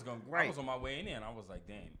 worse. But I was I Right. was on my way in there, and I was like,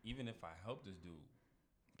 damn. Even if I help this dude,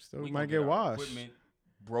 Still we might gonna get our washed. Equipment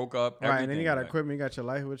broke up. Right, and then you got like, equipment, you got your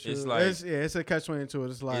life with you. It's like- it's a catch-22.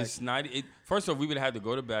 It's like It's not. First off, we would have had to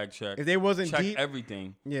go to bag check. if they wasn't check deep,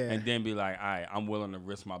 everything, Yeah. and then be like, all right, I'm willing to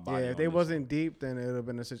risk my body. yeah. If on they this wasn't deep, then it would have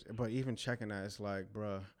been a situation. But even checking that, it's like,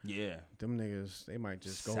 bruh, one. Yeah, them niggas, they might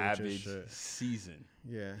just go savage with your shit. season.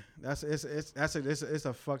 Yeah, it's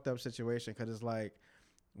a fucked up situation because it's like,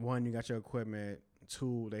 one, you got your equipment.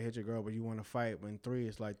 2, they hit your girl, but you want to fight. When 3,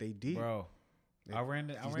 it's like they deep. Bro, These I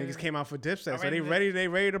niggas ran, came out for Dipset, I so ran they into- ready. They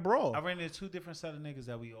ready to brawl. I ran into two different set of niggas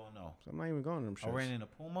that we all know. So I'm not even going to them shits. I ran into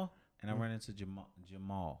Puma and I ran into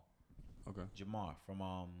Jamal. Okay. Jamar from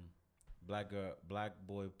Black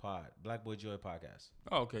Boy Joy podcast.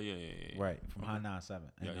 Oh, okay. Yeah. Right, from High 97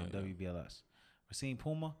 and Yeah. WBLS. I seen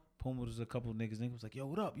Puma. Puma was a couple niggas. Niggas was like, "Yo,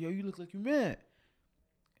 what up? Yo, you look like you mad."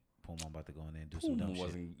 Puma, I'm about to go in there and do some Puma dumb shit.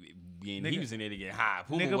 wasn't being. Nigga- He was in there to get high.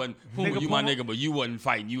 Puma nigga- wasn't. Puma, nigga you my Puma- nigga, but you wasn't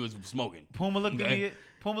fighting. You was smoking. Puma looked at me.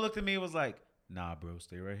 Puma looked at me and was like, "Nah, bro,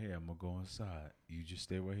 stay right here. I'm gonna go inside. You just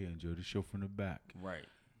stay right here. Enjoy the show from the back." Right.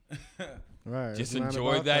 Right. Just it's not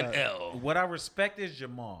enjoy about that L. What I respect is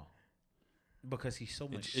Jamal because he's so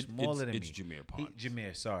much smaller than it's me. Jameer Pons.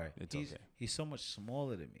 Jameer, sorry. It's he's, okay. He's so much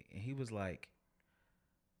smaller than me, and he was like,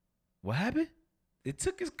 "What happened? It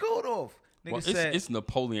took his coat off." Nigga Well, said, it's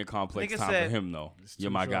Napoleon complex nigga time said- for him though. It's You're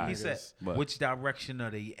too my short, guy. he said, But- "Which direction are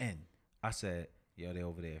they in?" I said, "Yo, they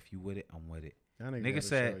over there. If you with it, I'm with it." Y'all Nigga gotta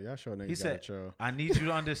said- chill. Y'all sure niggas He gotta said, chill. "I need you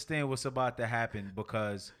to understand what's about to happen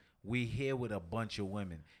because we here with a bunch of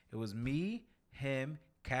women. It was me, him,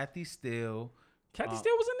 Kathy Steele, Kathy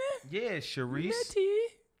Steele was in there. yeah, Sharice, Nettie.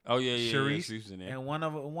 Oh yeah. Sharice, Sharice was in there. and one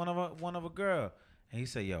of a girl." And he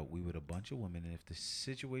said, "Yo, we with a bunch of women, and if the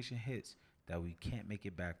situation hits that we can't make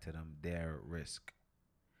it back to them, they're at risk."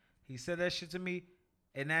 He said that shit to me,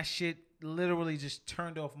 and that shit literally just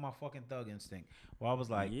turned off my fucking thug instinct. Well, I was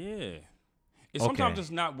like, yeah. It's sometimes okay.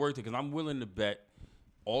 it's not worth it because I'm willing to bet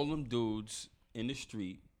all them dudes in the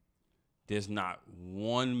street. There's not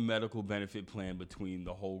one medical benefit plan between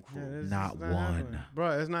the whole crew. Yeah, this Not is one. happening.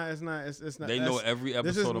 Bro, it's not. It's not. They know that's- every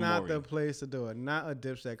This is episode of not Maury. the place to do it. Not a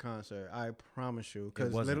Dipset concert. I promise you.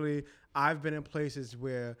 Because wasn't. literally, I've been in places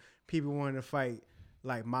where people wanted to fight,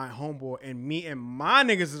 like my homeboy and me and my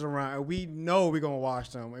niggas is around, and we know we gonna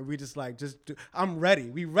watch them, and we just like I'm ready.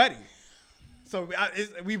 We ready. So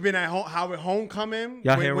we've been at Howard Homecoming.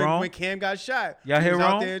 Y'all hear wrong? When Cam got shot. Y'all we hear was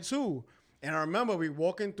wrong? out there too. And I remember we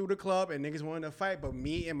walking through the club and niggas wanted to fight, but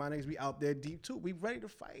me and my niggas be out there deep too. We ready to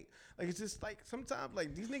fight. Like it's just like sometimes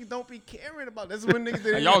like these niggas don't be caring about. This is when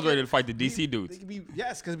niggas. And y'all was ready to fight the DC dudes.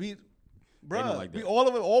 Yes, because we, don't bruh, like we that.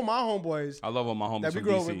 all my homeboys. I love all my homies That we from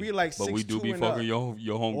grew up DC, with, we like but we do 6'2" be and fucking up.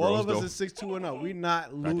 your All homegirls of us though. is 6'2" and up. We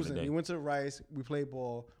not in the losing. day. We went to Rice. We played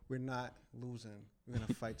ball. We're not losing. We're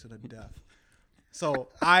gonna fight to the death. So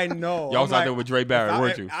I know. Y'all was I'm out there like, with Dre Barrett,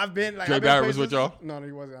 weren't you? I've been like Dre I've been Barrett was with places- y'all? No,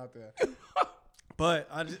 he wasn't out there. But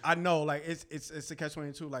I know like it's a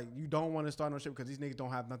catch-22. Like you don't want to start no shit because these niggas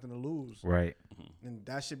don't have nothing to lose, right. and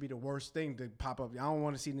that should be the worst thing to pop up. I don't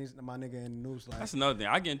want to see my nigga in the news like. That's another thing.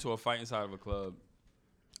 I get into a fight inside of a club.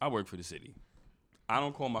 I work for the city. I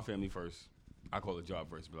don't call my family first. I call the job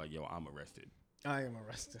first. Be like, yo, I'm arrested. I am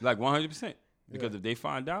arrested. Like 100%. Because Yeah. if they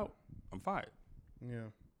find out, I'm fired Yeah.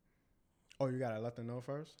 Oh, you gotta let them know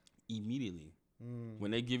first. immediately. Mm.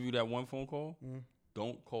 When they give you that one phone call, Mm.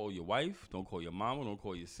 don't call your wife, don't call your mama, don't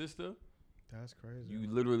call your sister. That's crazy. You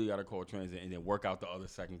literally got to call transit and then work out the other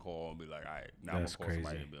second call and be like, all right, now That's I'm going to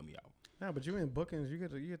call somebody crazy. to bail me out. Nah, but you in bookings, you get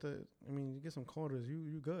the. I mean, you get some quarters.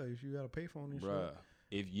 You good if you got a payphone and Bruh,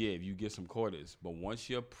 if you get some quarters. But once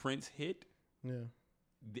your prints hit, shit.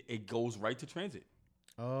 Yeah. it goes right to transit.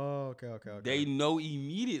 Oh, okay. They know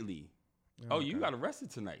immediately. Oh, you okay. got arrested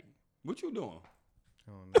tonight. What you doing?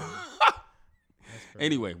 Oh, no. That's crazy.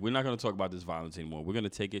 Anyway, we're not going to talk about this violence anymore. We're going to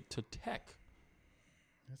take it to tech.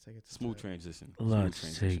 Let's take it to Smooth tech. transition. Let's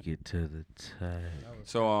Smooth transition. take it to the tag. That was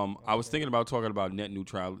So I was thinking about talking about net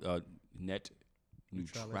neutrality,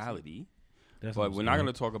 Neutrality. but we're not going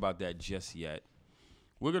to talk about that just yet.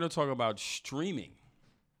 We're going to talk about streaming.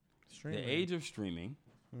 streaming. The age of streaming.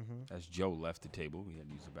 Mm-hmm. As Joe left the table, we had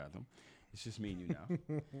to use the bathroom. It's just me and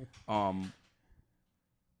you now.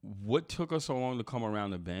 What took us so long to come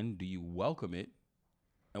around the bend? Do you welcome it?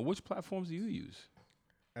 And which platforms do you use?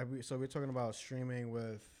 So we're talking about streaming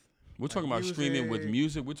with. We're talking about streaming with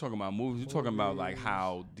music. We're talking about movies. We're talking about like Movies.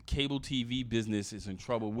 how the cable TV business is in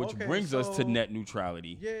trouble, which Okay, brings us to so- net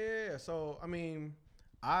neutrality. Yeah. So I mean,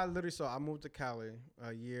 I moved to Cali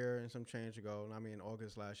a year and some change ago. I mean,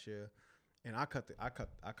 August last year, and I cut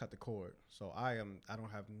the cord. So I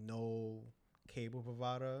don't have no cable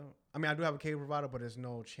provider. I mean, I do have a cable provider, but there's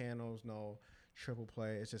no channels, no triple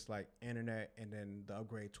play. It's just like internet, and then the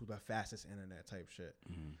upgrade to the fastest internet type shit.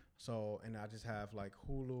 Mhm. So, and I just have like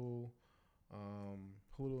Hulu,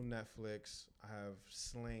 Netflix. I have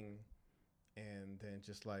Sling, and then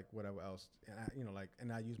just like whatever else.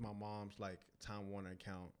 And I use my mom's like Time Warner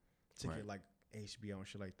account to Right. get like HBO and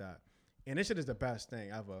shit like that. And this shit is the best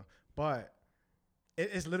thing ever. But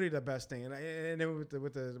it's literally the best thing. And then with the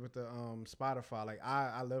Spotify, like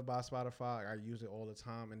I live by Spotify. I use it all the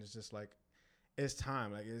time, and it's just like it's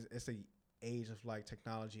time. Like it's a age of like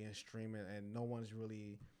technology and streaming, and no one's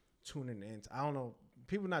really tuning in. I don't know.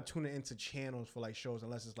 People not tuning into channels for like shows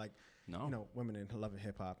unless it's like women in loving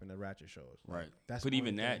hip hop and the ratchet shows. Right. That's but the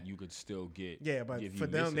even only that thing. you could still get. Yeah, but if for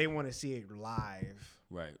you miss them, they it. want to see it live.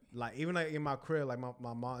 Right. Like even like in my crib, like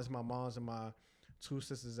my mom's and my two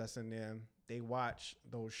sisters that's in there. They watch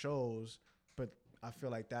those shows, but I feel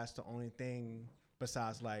like that's the only thing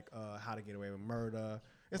besides like How to Get Away with Murder.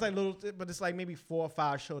 It's like little, but it's like maybe 4 or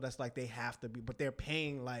 5 shows that's like they have to be, but they're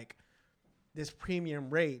paying like this premium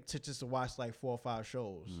rate to just watch like 4 or 5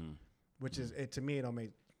 shows, which is it to me. It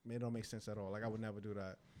don't make sense at all. Like I would never do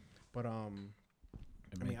that. But I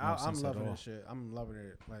mean, I'm loving this shit. I'm loving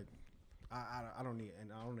it. Like I don't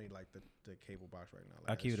need like the cable box right now. Like,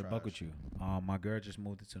 I'll keep it a trash. buck with you. My girl just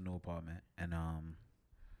moved into a new apartment, and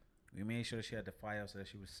we made sure she had the fire so that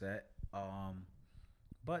she was set.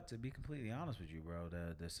 But to be completely honest with you, bro,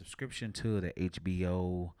 the subscription to the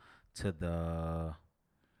HBO, to the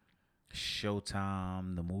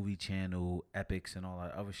Showtime, the movie channel, Epics, and all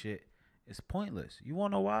that other shit, it's pointless. You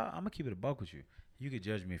wanna know why? I'm gonna keep it a buck with you. You can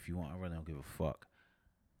judge me if you want. I really don't give a fuck.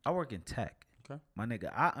 I work in tech. Okay. My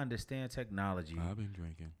nigga, I understand technology. I've been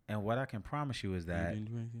drinking. And what I can promise you is that You've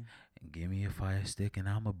been drinking. give me a fire stick and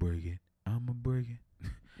I'ma break it.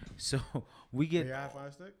 So we get Yeah,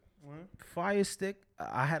 fire stick. What? fire stick.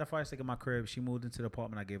 I had a fire stick in my crib. She moved into the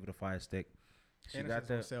apartment. I gave her the fire stick. She And got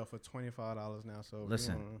it's on the sale for $25 now. So if you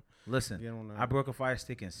listen. wanna Listen, get on that. I broke a fire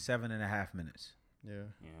stick in 7.5 minutes Yeah.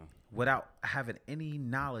 Yeah. without having any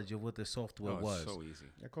knowledge of what the software was. So easy.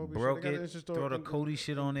 Yeah, Kobe Broke shit, they got it, just throw the Cody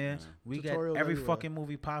shit on there. Yeah. We got Tutorials every everywhere. fucking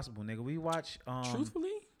movie possible, nigga. We watch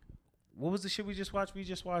Truthfully, what was the shit we just watched? We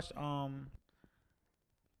just watched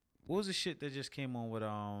what was the shit that just came on with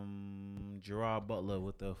Gerard Butler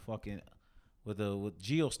with the fucking with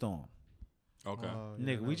Geostorm? okay.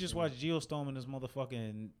 Nigga, we just watched Geostorm in this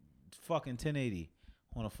fucking 1080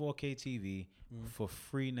 on a 4K TV for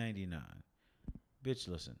free $99. Bitch,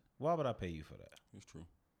 listen. Why would I pay you for that? It's true.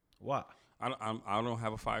 Why? I don't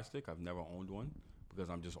have a fire stick. I've never owned one because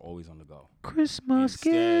I'm just always on the go. Christmas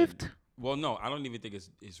Instead- gift. Well, no, I don't even think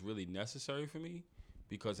it's really necessary for me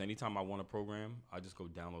because anytime I want a program, I just go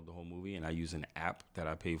download the whole movie and I use an app that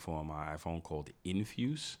I pay for on my iPhone called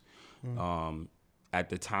Infuse. At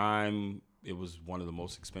the time, it was one of the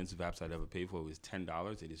most expensive apps I'd ever paid for. It was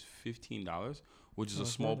 $10. It is $15, which is a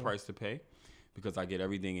small price to pay because I get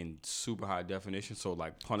everything in super high definition. So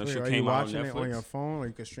like Punisher Are you came out on watching it on your Netflix. phone or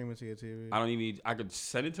you can stream it to your TV? I could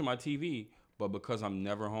send it to my TV, but because I'm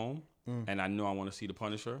never home and I know I want to see the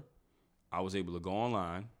Punisher, I was able to go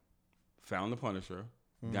online, found the Punisher,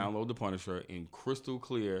 download the Punisher in crystal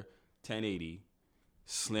clear 1080,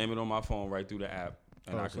 slam it on my phone right through the app,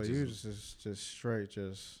 and I so could you just straight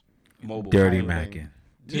mobile. Dirty everything. Mackin.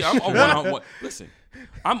 Yeah, I'm on one-on-one. Listen,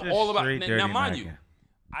 I'm Just all about. straight Now, dirty mind you, Mackin.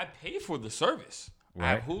 I pay for the service. I Right.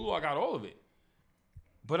 have Hulu. I got all of it.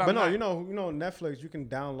 But But no, not, you know Netflix. You can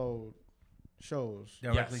download shows.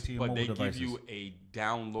 Directly yes, to your but mobile they devices. give you a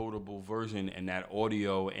downloadable version, and that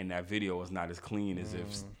audio and that video is not as clean as if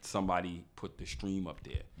somebody put the stream up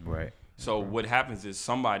there. Right. So what happens is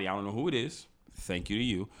somebody, I don't know who it is, thank you to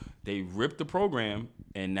you, they rip the program,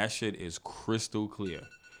 and that shit is crystal clear.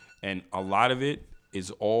 And a lot of it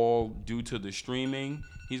is all due to the streaming.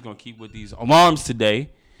 He's going to keep with these alarms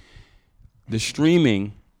today. The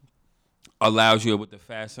streaming allows you, with the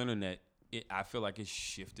fast internet, I feel like it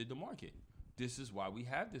shifted the market. This is why we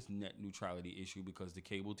have this net neutrality issue, because the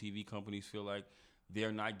cable TV companies feel like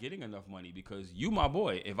they're not getting enough money. Because you, my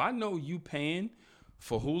boy, if I know you paying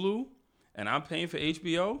for Hulu and I'm paying for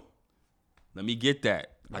HBO, let me get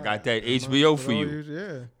that. I got that HBO for you.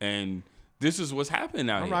 Yeah. And this is what's happening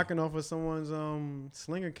out I'm here. rocking off of someone's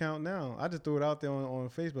Sling account now. I just threw it out there on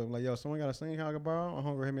Facebook. I'm like, yo, someone got a Sling account I can borrow? I'm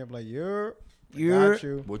hungry. Hit me up like, got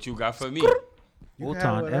you. What you got for me? You Wotan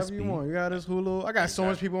can have whatever you SB. want. You got this Hulu. I got so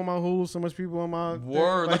much people on my Hulu, so much people on my thing.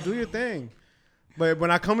 Word. Like, do your thing. But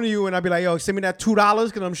when I come to you and I be like, yo, send me that $2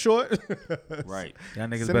 because I'm short. Right, Y'all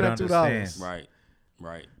niggas Send better that $2. understand.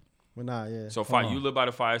 right. But nah, yeah. So Hold you on. live by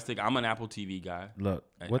the Fire Stick. I'm an Apple TV guy. Look,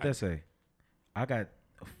 I- what I- that say? I got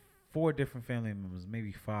 4 different family members,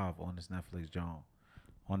 maybe 5 on this Netflix John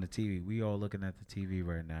on the TV. We all looking at the TV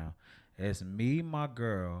right now. It's me, my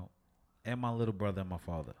girl, and my little brother and my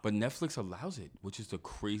father. But Netflix allows it, which is the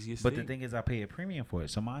craziest But thing. the thing is, I pay a premium for it.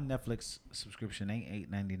 So my Netflix subscription ain't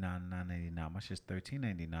 $8.99, $9.99. My shit's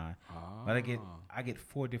 $13.99. But I get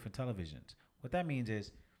 4 different televisions. What that means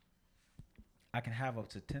is I can have up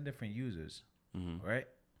to 10 different users, right?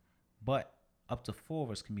 But up to 4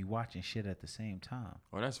 of us can be watching shit at the same time.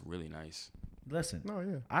 Oh, that's really nice. Listen, No,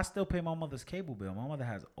 yeah. I still pay my mother's cable bill. My mother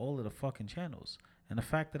has all of the fucking channels. And the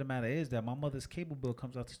fact of the matter is that my mother's cable bill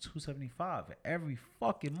comes out to $275 every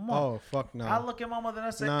fucking month. Oh, fuck no. I look at my mother and I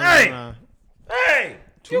say, Nah, hey, nah. hey,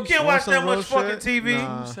 you can't watch that much fucking shit? TV.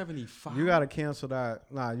 Nah. 275. You gotta cancel that.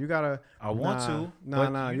 Nah, you gotta. I want to.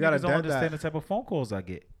 Nah. You You gotta niggas don't dead understand that. the type of phone calls I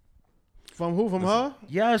get. From who? From her?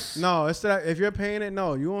 Yes. No, it's that. If you're paying it,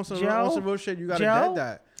 no. You want some Joe? real shit? You gotta Joe? dead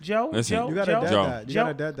that. Joe, Listen, Joe, You gotta Joe, dead Joe. that. You Joe,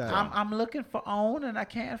 gotta dead that. I'm looking for OWN and I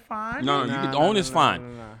can't find No, it. you can Nah, own nah, is nah,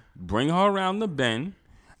 fine. nah. Bring her around the bend.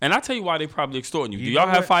 And I tell you why they probably extorting you. You Do y'all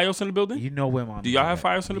know have what? Fios in the building? You know where mommy Do y'all live have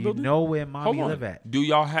at. Fios in the building? You know where Hold mommy on. live at. Do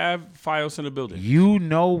y'all have Fios in the building? You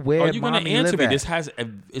know where Are you going to mommy answer live me?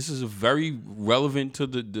 at. This is a very relevant to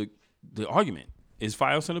the argument. Is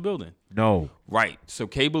Fios in the building? No. Right. So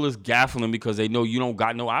cable is gaffling because they know you don't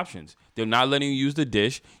got no options. They're not letting you use the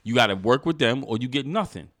dish. You got to work with them or you get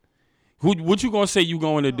nothing. What you gonna say you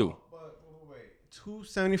going to do?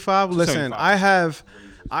 $275. Listen, 275.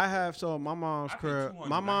 I have. So my mom's I paid crib. $200 My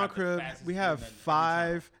and I mom's have the crib. fastest We have internet every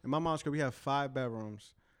 5. In my mom's crib, we have 5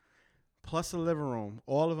 bedrooms, plus a living room.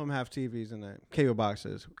 All of them have TVs in there, cable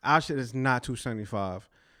boxes. Our shit is not $275.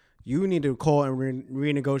 You need to call and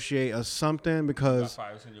renegotiate or something You because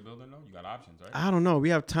got Fios in your building though? You got options, right? I don't know. We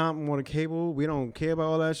have time on the cable. We don't care about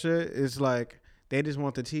all that shit. It's like they just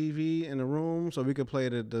want the TV in the room so we could play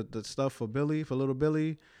the stuff for little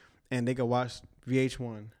Billy, and they could watch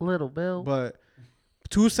VH1. Little Bill. But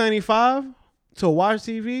 $275 to watch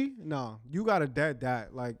TV? No, you gotta dead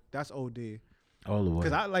that. Like that's OD. All the way.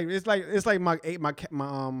 Cause I like it's like my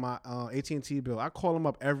AT&T bill. I call them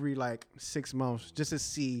up every like 6 months just to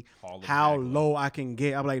see how low I can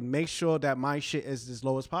get. I'm like, make sure that my shit is as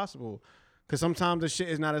low as possible. Cause sometimes the shit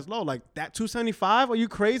is not as low. Like that $275? Are you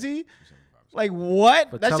crazy? Like what?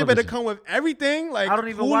 For That shit better television. come with everything. Like I don't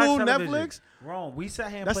even Hulu, watch television. Netflix. Rome, we sat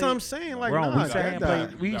here and That's played. what I'm saying. Like, Rome, nah, we sat here dead and that.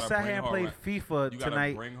 played. You We gotta sat bring here and her played around. FIFA You gotta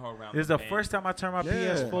tonight. bring her around This is the bend. first time I turned my Yeah.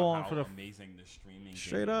 PS4 on for the. amazing the streaming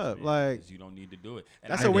Straight game is, up, man, like, because you don't need to do it.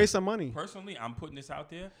 And That's I a waste think- of money. Personally, I'm putting this out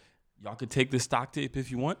there. Y'all could take this stock tip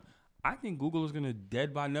if you want. I think Google is gonna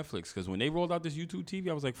dead by Netflix because when they rolled out this YouTube TV,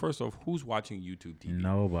 I was like, first off, who's watching YouTube TV?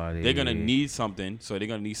 Nobody. They're gonna need something, so they're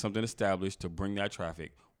gonna need something established to bring that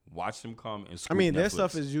traffic. Watch them come and. I Scoop mean, their Netflix.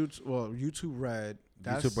 stuff is YouTube Red.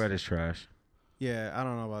 That's, YouTube bread is trash. Yeah, I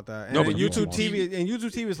don't know about that. And No, then but YouTube YouTube TV and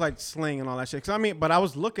YouTube TV is like Sling and all that shit. 'Cause I mean, but I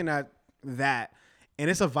was looking at that, and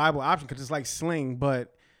it's a viable option because it's like Sling,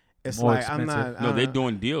 but it's More like I'm expensive. not. No, they're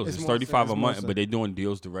doing deals. It's It's more $35 a it's month, more but they're doing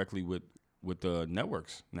deals directly with the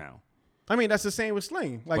networks now. I mean, that's the same with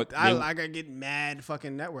Sling. Like But I they- gotta get mad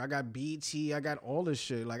fucking network. I got BT. I got all this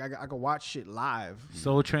shit. Like I can watch shit live.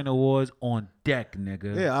 Soul Train Awards on deck,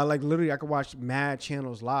 nigga. Yeah, I like literally I could watch mad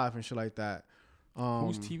channels live and shit like that.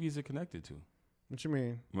 Whose TV is it connected to? What you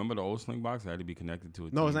mean? Remember the old Sling box? It had to be connected to a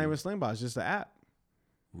No, TV. it's not even Slingbot. It's just the app.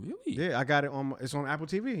 Really? Yeah, I got it on. It's on Apple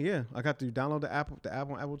TV. Yeah, I got to download the app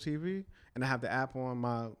on Apple TV, and I have the app on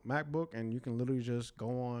my MacBook, and you can literally just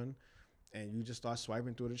go on, and you just start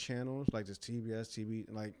swiping through the channels like this TBS, TV,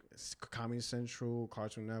 like Comedy Central,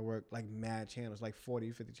 Cartoon Network, like mad channels, like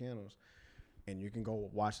 40, 50 channels, and you can go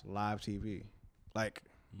watch live TV. Like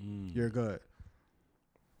you're good,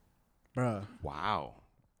 bruh. Wow.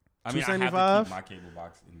 I mean, I have to $275? keep my cable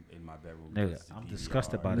box in my bedroom. Nigga, because the I'm DVR.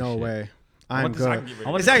 disgusted by this No shit. way. I I'm want this- I good. can get rid of I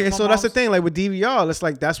want it. Exactly. this So for that's the mom's- thing. Like with DVR, it's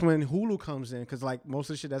like that's when Hulu comes in because like most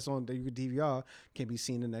of the shit that's on the DVR can be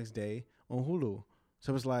seen the next day on Hulu.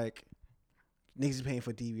 So it's like niggas is paying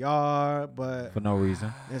for DVR, but For no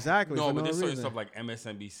reason. exactly. No, for but there's certain reason. stuff like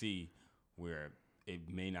MSNBC where it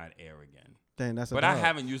may not air again. Dang, that's a But I dub.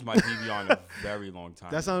 haven't used my DVR in a very long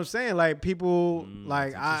time. That's what I'm saying. Like people,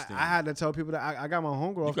 like that's I interesting. had to tell people that I got my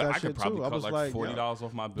homegirl off that I shit could probably too. I cut was like like, $40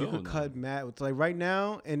 off my you bill. could now. cut mad. It's like right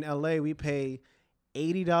now in LA, we pay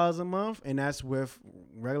 $80 a month, and that's with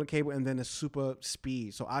regular cable and then the super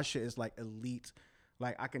speed. So our shit is like elite.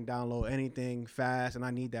 Like I can download anything fast, and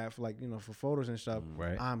I need that for like for photos and stuff.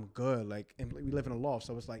 Right. I'm good. Like and we live in a loft,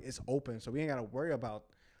 so it's like it's open, so we ain't gotta worry about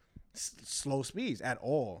slow speeds at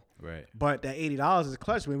all. Right. But that $80 is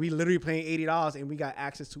clutch. When we literally paying $80 and we got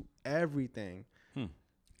access to everything.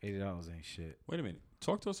 $80 ain't shit. Wait a minute.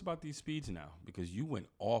 Talk to us about these speeds now, because you went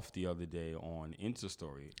off the other day on Insta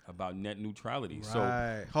Story about net neutrality. Right.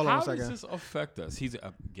 So Hold on how a second. does this affect us? Give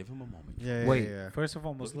him a moment. Yeah. Wait, yeah. first and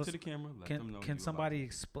foremost, Look into let's, the camera. Let them know can you somebody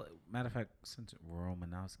explain? Matter of fact, since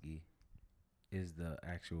Romanowski is the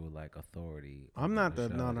actual like authority. I'm on not the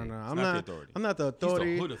show, no. not the authority. I'm not the He's the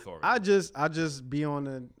authority. hood authority. I just be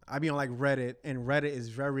on like Reddit, and Reddit is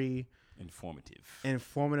very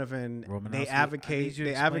informative, and Romanowski, I they need advocate you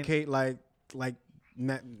to explain- like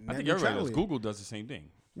net I think everybody neutrality. does. Google does the same thing.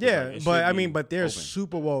 Yeah, Like, it but should I be mean, but they're open.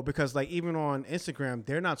 super woke because like even on Instagram,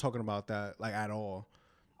 they're not talking about that like at all.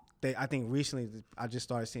 I think recently I just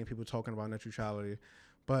started seeing people talking about net neutrality,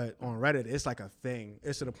 but on Reddit it's like a thing.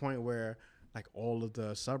 It's to the point where like all of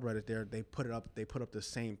the subreddit there they put up the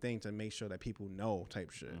same thing to make sure that people know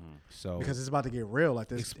type shit. So Because it's about to get real. Like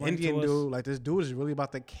this Explain to Indian us- dude, like this dude is really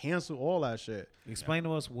about to cancel all that shit. explain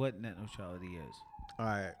to us what net neutrality is. All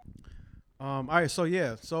right. All right. So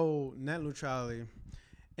yeah. So net neutrality,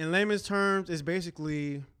 in layman's terms, is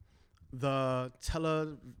basically the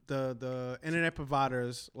internet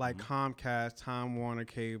providers like Comcast, Time Warner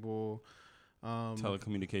Cable,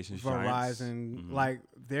 Telecommunications Verizon. giants. Like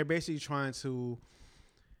they're basically trying to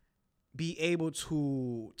be able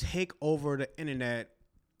to take over the internet.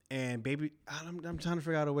 And baby, I'm trying to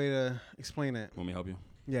figure out a way to explain it. Want me to help you?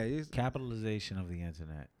 Yeah. Capitalization of the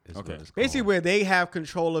internet is Okay. what it's Basically called. where they have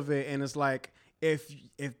control of it, and it's like if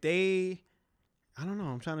they, I don't know,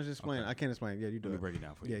 I'm trying to just explain. Okay. I can't explain. Yeah, you do Let me it. break it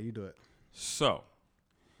down for you. Yeah, you do it. So,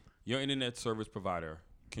 your internet service provider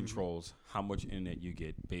controls how much internet you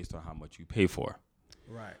get based on how much you pay for.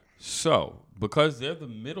 Right. So, because they're the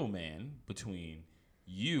middleman between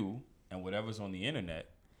you and whatever's on the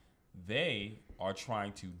internet, they are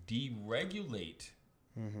trying to deregulate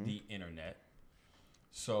the internet.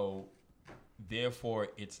 So, therefore,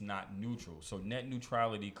 it's not neutral. So, net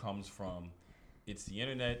neutrality comes from it's the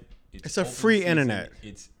internet. It's a open free season, internet.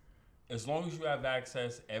 It's as long as you have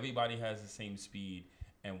access, everybody has the same speed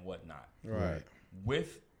and whatnot. Right.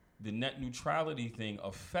 With the net neutrality thing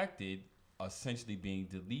affected, essentially being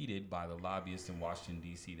deleted by the lobbyists in Washington,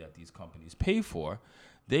 D.C. that these companies pay for,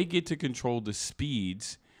 they get to control the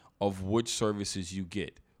speeds of which services you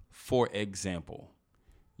get. For example,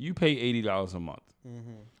 you pay $80 a month.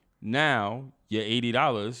 Now, your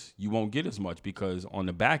 $80, you won't get as much because on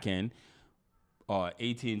the back end,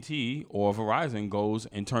 AT&T or Verizon goes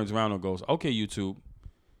and turns around and goes, okay, YouTube,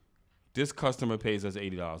 this customer pays us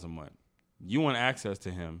 $80 a month. You want access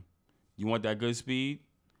to him. You want that good speed?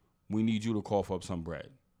 We need you to cough up some bread.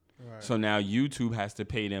 Right. So now YouTube has to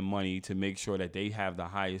pay them money to make sure that they have the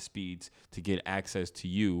highest speeds to get access to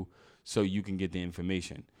you so you can get the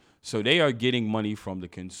information. So they are getting money from the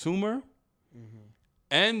consumer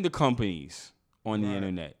and the companies on the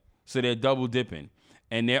internet. So they're double dipping.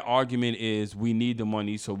 And their argument is we need the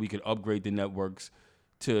money so we can upgrade the networks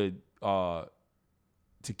to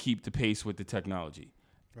keep the pace with the technology.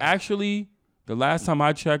 Actually, the last time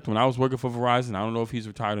I checked, when I was working for Verizon, I don't know if he's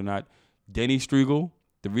retired or not, Denny Striegel,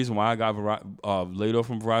 the reason why I got laid off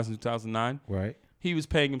from Verizon in 2009, Right. he was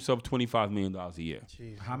paying himself $25 million a year.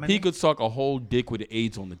 How many? He could suck a whole dick with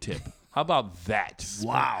AIDS on the tip. How about that?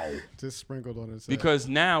 Wow. Just sprinkled on it. Because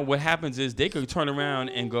now what happens is they could turn around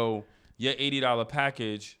and go, your $80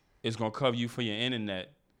 package is going to cover you for your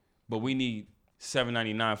internet, but we need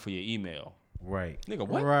 $7.99 for your email. Right. Nigga,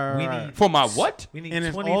 what? Right. We right. need For my what? We need And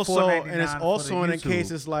it's $24.99 also for the in YouTube.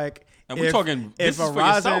 cases like And we're talking, this is for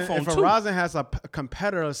your cell phone if too. Verizon has a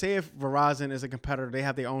competitor, say if Verizon is a competitor, they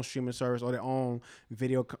have their own streaming service or their own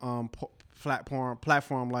video platform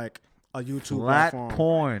like a YouTube Flat platform.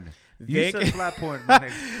 porn. You They said can- flat porn, my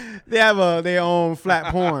nigga. They have their own flat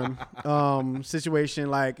porn situation,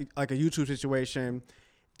 like a YouTube situation.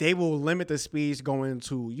 They will limit the speeds going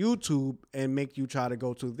to YouTube and make you try to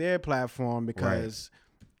go to their platform because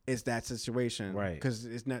it's that situation, Right. Because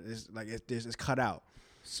it's not, it's cut out.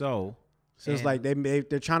 So So it's like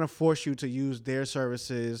they're trying to force you to use their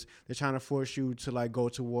services. They're trying to force you to like go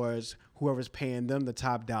towards whoever's paying them the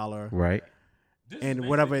top dollar. right. This and is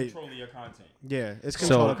whatever- basically control of your content. Yeah, it's So-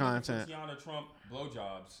 control of For content. Tiana Trump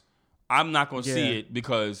blowjobs, I'm not going to see Yeah. it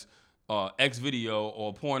because X Video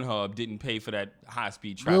or Pornhub didn't pay for that high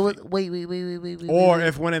speed traffic. Wait. Or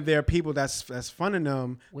if one of their people that's funding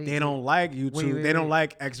them, Wait, they wait. don't like YouTube, Wait, they don't wait.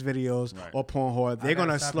 like X videos Right. or Pornhub, I they're gotta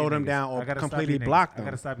gonna stop slow you them niggas. down I or gotta stop completely you niggas. block I them.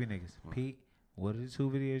 gotta stop you niggas. Pete, what are the two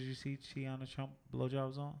videos you see Tiana Trump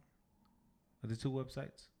blowjobs on? What are the two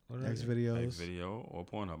websites? What are X they? videos. X Video or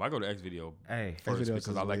Pornhub. I go to X Video Hey, first Videos because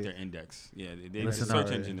is I like way- their index. Yeah, the Listen search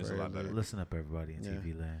up. engine is a lot Very better. listen up, everybody in Yeah.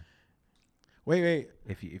 TV land. Wait.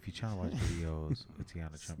 If you trying to watch videos with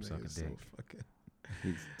Tiana Trump sucking Nigga's so dick, fucking-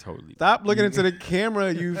 He's totally. Stop looking into the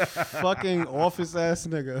camera, you fucking office ass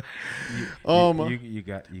nigga. you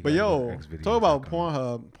got. But yo, X-videos talk about that come out.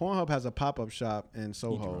 Pornhub. Pornhub has a pop up shop in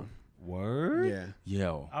Soho. Word. Yeah,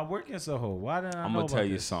 Yo, I work in Soho. Why didn't I I'm know gonna tell about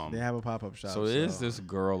you this? something. they have a pop up shop. So there's this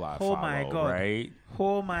girl I Oh follow, my God. right?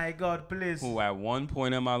 Oh my God, please. Who at one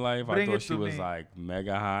point in my life Bring I it thought she to was me. like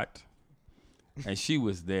mega hot, and she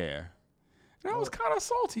was there. And I was kind of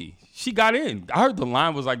salty. She got in. I heard the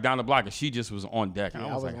line was like down the block, and she just was on deck. And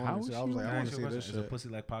Yeah, I was I like, was how on is it. she? I was like, Can I I wanna ask you see a this question? Is a shit. pussy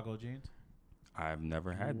like Paco jeans? I've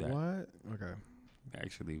never had that. What? Okay.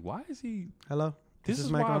 Actually, why is he? Hello. This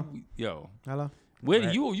is mic why. on? Yo, Hello. where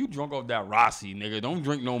Right. you drunk off that Rossi, nigga? Don't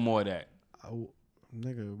drink no more of that. Oh,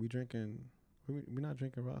 nigga, we drinking. We not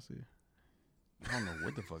drinking Rossi. I don't know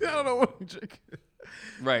what the fuck. I don't know what we drinking.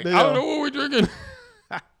 Right. They I don't are. know what we're drinking.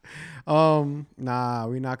 Nah,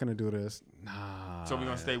 we not gonna do this. Nah. So we're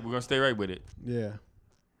gonna stay right with it. Yeah.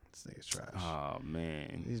 This nigga's trash. Oh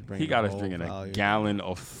man, He's he bringing got us whole drinking a volume. gallon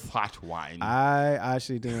of hot wine. I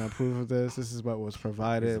actually didn't approve of this. This is what was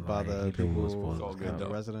provided by lying. the He knew it people, was supposed to be good, the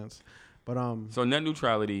though. residents. But So net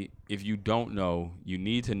neutrality, if you don't know, you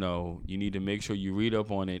need to know. You need to make sure you read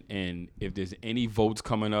up on it. And if there's any votes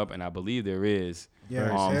coming up, and I believe there is,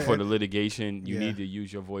 yeah, for the litigation, you yeah. need to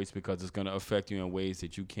use your voice because it's going to affect you in ways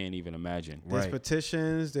that you can't even imagine. there's Right.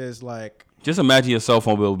 petitions. There's like Just imagine your cell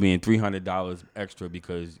phone bill being $300 extra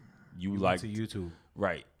because you You like went to YouTube.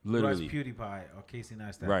 right, Literally. literally, PewDiePie or Casey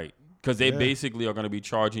Neistat. right, because they Yeah. basically are going to be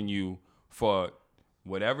charging you for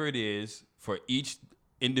whatever it is for each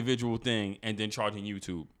individual thing, and then charging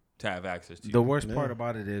YouTube to have access to. The worst Yeah. part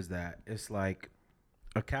about it is that it's like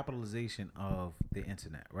a capitalization of the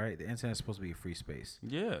internet, right? The internet is supposed to be a free space.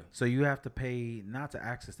 Yeah, So you have to pay not to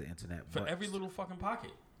access the internet, for but every little fucking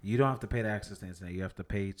pocket. you don't have to pay to access the internet. You have to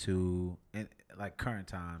pay to like current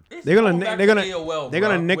time. They're gonna Going ni- back they're to gonna- AOL, they're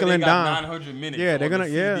gonna bruh, nickel where and they got dime. 900 minutes. yeah, they're on gonna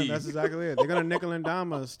the yeah, CD. that's exactly it. They're gonna nickel and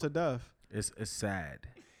dime us to death. It's sad.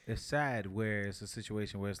 It's sad where it's a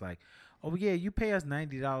situation where it's like, oh yeah, you pay us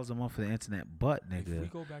 $90 a month for the internet, but If we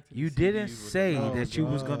nigga, go back to the you didn't CDs with say the- Oh, that you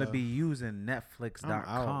was gonna God. be using I'm Netflix.com,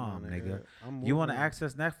 out, my nigga. I'm You want to moving.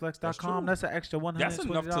 access That's Netflix.com? true. That's an extra That's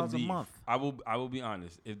enough to $120 a leave. month. I will be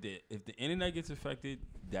honest. If the internet gets affected,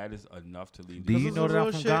 that is enough to leave. Do the you Cause know it's that I'm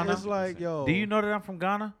real from shit. Ghana? It's like, yo. Do you know that I'm from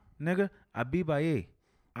Ghana, nigga? I be by A.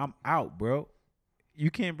 I'm out, bro.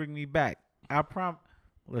 You can't bring me back. I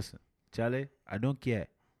Listen, Charlie, I don't care.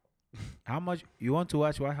 How much you want to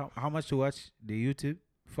watch? How much to watch the YouTube?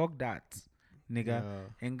 Fuck that, nigga. Yeah.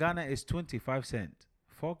 In Ghana, it's 25 cents.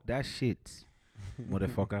 Fuck that shit,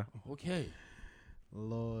 motherfucker. Okay.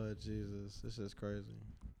 Lord Jesus, this is crazy.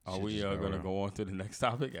 Are Shit we just go gonna around. go on to the next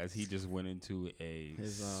topic as he just went into a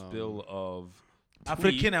His, spill of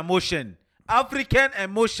African emotion. African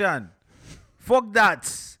emotion. Fuck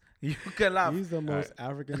that. You can laugh. He's the most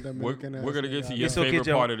African We're, Dominican. we're gonna get to your It's okay, favorite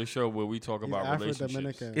Joe. part of the show where we talk He's about relationships.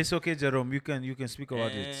 Afro-Dominican. It's okay, Jerome. You can speak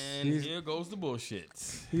about it. And He's- here goes the bullshit.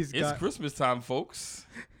 He's It's got- Christmas time, folks.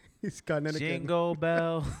 He's Ghanaian. Jingle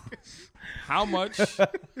bell. How much?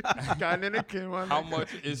 Ghanaian, man. How much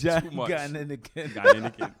is Jack too much? gotten in again.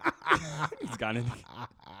 Ghanaian. He's Ghanaian.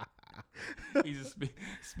 He's a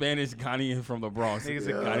Spanish Ghanaian from the Bronx. Niggas He's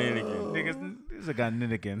a Ghanaian. Niggas, it's a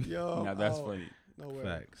Ghanaian again. Yo, Now that's oh, funny. No way.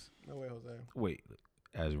 Facts. No way, Jose. Wait,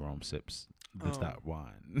 as Rome sips that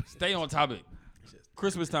wine. Stay on topic.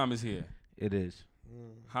 Christmas time is here. It is.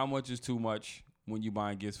 How much is too much when you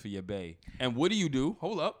buying gifts for your bae? And what do you do?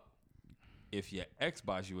 Hold up. If your ex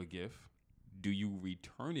buys you a gift, do you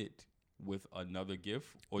return it with another gift,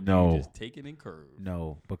 or do No. you just take it and curve?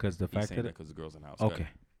 No, because the He's fact saying that that because the girl's in the house. Go okay,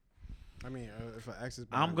 ahead. I mean, if an ex is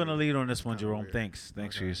I'm behind gonna you- lead on this one, kinda Jerome. weird. Thanks for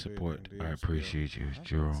Okay, your so you support. can do I your spiel. appreciate you, I think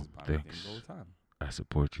Jerome. this is probably Thanks. things all the time. I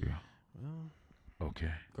support you. Well,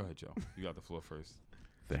 Okay. Go ahead, Joe. You got the floor first.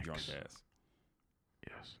 Thanks. Drunk ass.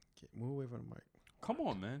 Yes. move away from the mic. Come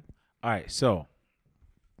on, man. All right, so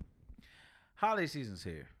holiday season's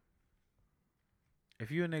here. If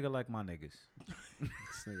you a nigga like my niggas, This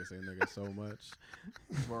nigga say nigga so much.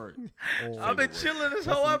 Word. Oh, I've been chilling this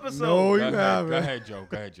whole episode. No, Go you ahead, haven't. go ahead, Joe.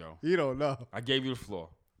 Go ahead, Joe. You don't know. I gave you the floor.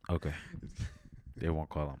 Okay. They won't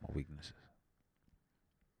call out my weaknesses.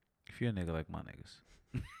 If you're a nigga like my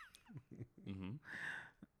niggas, Mm-hmm.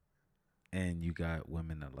 and you got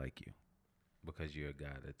women that like you because you're a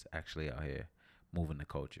guy that's actually out here moving the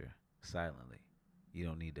culture silently. You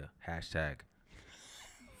don't need to hashtag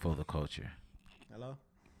for the culture. Hello?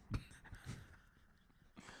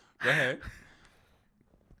 Go ahead.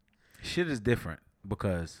 Shit is different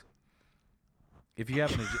because if you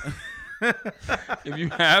happen to If you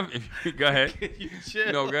go ahead. can you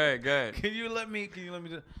chill? No, go ahead. Go ahead. Can you let me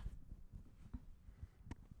do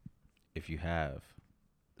if you have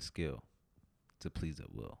the skill to please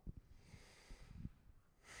at will,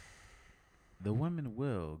 the women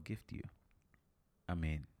will gift you. I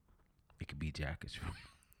mean, it could be jackets.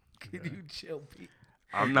 Can you chill, Pete?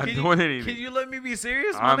 I'm not Can doing you, anything. Can you let me be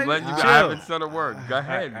serious, my I'm nigga? letting you go. Chill. I haven't said a word. Go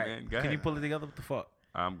ahead, All right, man. Go Can ahead. you pull it together? What the fuck?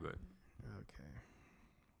 I'm good. Okay.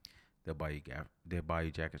 They'll buy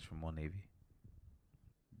you jackets from Old Navy.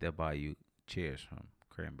 They'll buy you chairs from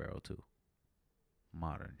Crane Barrel too.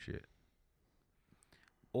 Modern shit.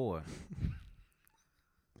 Or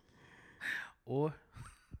Or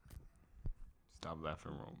Stop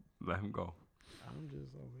laughing, Rome. Let him go. I'm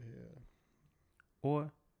just over here. or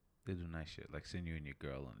they do nice shit like send you and your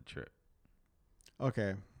girl on a trip.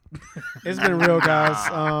 Okay. It's been real, guys.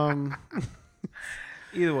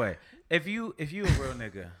 Either way, if you a real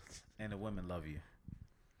nigga and the women love you,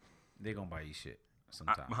 they gonna buy you shit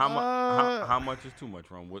sometime. How much is too much,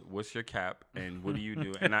 Rome? What's your cap, and what do you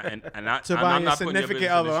do? And I To I'm buy a not putting your significant business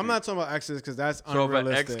in other. the I'm not street. talking about exes because that's So if an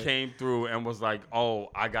unrealistic. ex came through and was like, "Oh,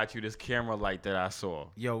 I got you this camera light that I saw,"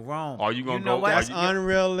 Yo, Rome. Are you gonna know go- what? That's you-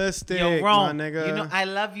 unrealistic, Yo, Rome. my nigga. You know I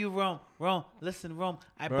love you, Rome. Rome, listen, Rome.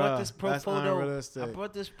 I brought Bruh, this pro that's photo. I unrealistic.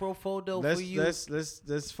 brought this pro photo let's for you.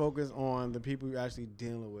 let's focus on the people you're actually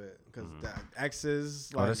dealing with because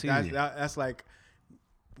exes Oh, like that's that's, easy. that's like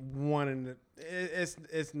one in the,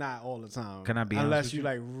 it's not all the time. Can I be honest unless with you you?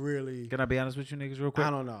 like really? Can I be honest with you niggas real quick?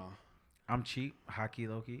 I don't know. I'm cheap, hockey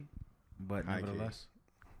low-key, but High-key. nevertheless,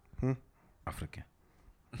 Hmm? African.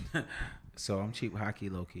 So I'm cheap, hockey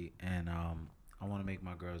low-key, and I want to make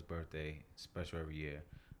my girl's birthday special every year.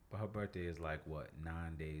 But her birthday is like, what,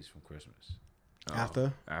 9 days from Christmas?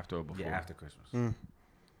 After? after or before? Yeah, after Christmas. Mm.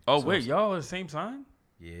 Oh So wait, it's- y'all are the same sign?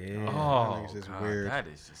 Yeah. Oh, niggas is God, weird. that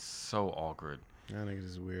is just so awkward. That niggas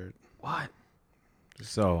is weird. What?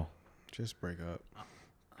 So, Just break up.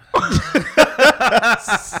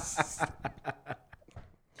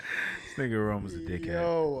 this nigga Rome is a dickhead.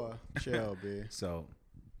 Yo, chill, b. So,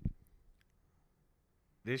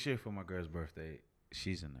 this year for my girl's birthday,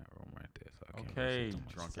 she's in that room right there. So I can't really Okay, say too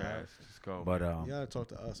much. drunk Sorry. ass. Just go. But You gotta talk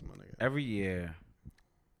to us, my nigga. every year,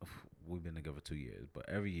 we've been together 2 years, but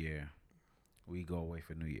every year we go away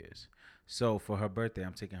for New Year's. So for her birthday,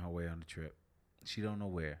 I'm taking her away on a trip. She don't know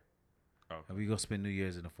where. Okay. And we go spend New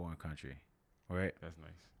Year's in a foreign country. Right? That's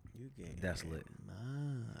nice. You get That's lit.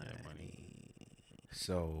 money.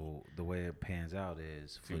 So the way it pans out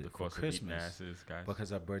is See what the for cost of eating Christmas, ass is, guys.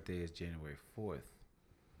 because her birthday is January 4th,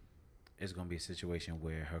 it's going to be a situation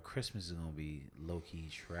where her Christmas is going to be low-key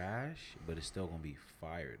trash, but it's still going to be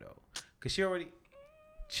fire, though. Because she already...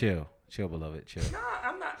 Chill, beloved, chill. Nah,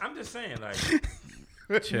 I'm not. I'm just saying, like,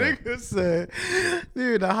 Chill. Nigga said,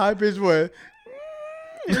 dude, the high pitch voice.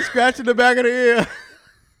 He's scratching the back of the ear.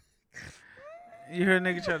 You heard a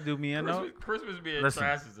nigga try to do me, I know? Christmas being Listen.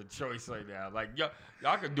 trash is a choice right now. Like,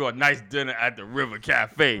 y'all could do a nice dinner at the River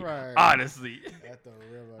Cafe. Right. Honestly. At the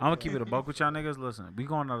river. I'm going to keep it a buck with y'all niggas. Listen, we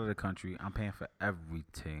going out of the country. I'm paying for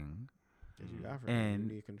everything. You African, And-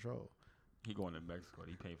 you need control. He going to Mexico.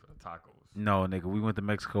 He paying for the tacos. No, nigga, we went to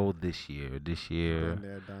Mexico this year. Been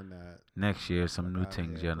there, done that. Next year, some new Out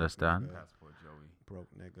things, here, you understand? nigga. Passport Joey. Broke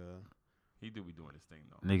nigga. He do be doing his thing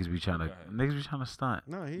though. Niggas be trying Go to ahead. stunt.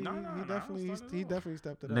 No, he No, definitely I'm starting he off. definitely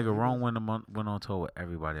stepped it up. Nigga, He Rome was- went on tour with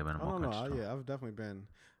everybody. I've been in I my don't know. country. Yeah, I've definitely been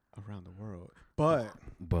around the world, but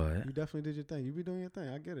But you definitely did your thing. You be doing your thing.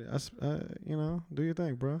 I get it. You know, do your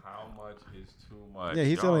thing, bro. How much is too much? Yeah,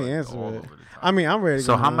 he still ain't Y'all answer all it. over the top. I mean, I'm ready. To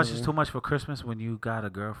so go how home, much is man. too much for Christmas when you got a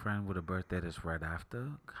girlfriend with a birthday that's right after?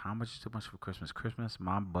 How much is too much for Christmas? Christmas,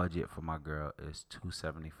 my budget for my girl is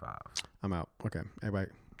 $275. I'm out. Okay,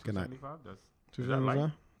 everybody. Good night. 275? Is that light?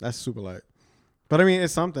 $275? That's super light. But I mean,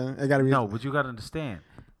 it's something. It got to be. No, but you gotta understand,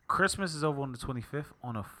 Christmas is over on the 25th.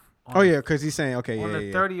 Oh yeah, because he's saying okay. On Yeah, the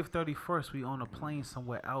yeah. 30th, 31st, we on a plane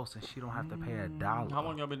somewhere else, and she don't have to pay $1. How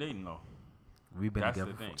long y'all been dating though? We've been That's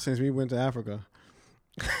together. the thing. Since we went to Africa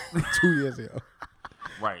 2 years ago.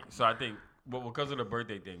 Right. So I think, well, because of the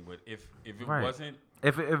birthday thing, but if it Right. wasn't,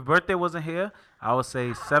 If birthday wasn't here, I would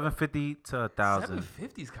say $750 to $1,000.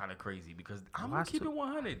 750 is kind of crazy because I'm Why gonna keep so- it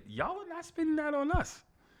 100. Y'all are not spending that on us.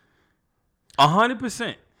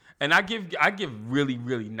 100%. And I give really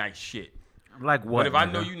really nice shit. Like what? But if I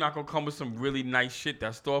nigga? know you're not gonna come with some really nice shit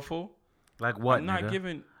that's thoughtful, like what? I'm not nigga?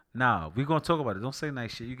 giving. Nah, we gonna talk about it. Don't say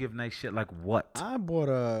nice shit. You give nice shit like what? I bought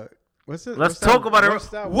a. What's it? Let's what's talk that- about what's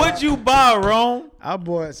it. that What'd watch? you buy, Rome? I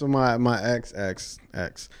bought so my ex.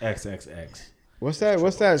 XXX. What's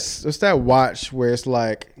that watch where it's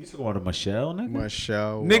like You talking about a Michelle, nigga?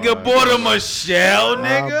 Michelle? Nigga watch. bought a Michelle, I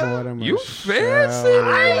nigga. bought a You Michelle fancy,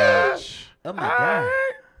 watch. Oh my god.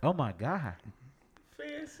 Oh my god.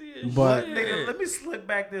 Fancy as But- shit. Nigga, let me slick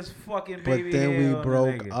back this fucking But baby then hair we on the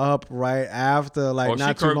broke nigga. up right after, like Oh,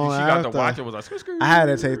 not she too long she after. got the watch. It was like, "Skr, skr." I had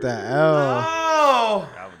to take that L. Oh,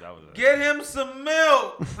 that was get him some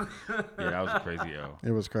milk. that was a crazy L. It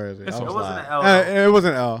was crazy. It's I a- was It wasn't like- an L. It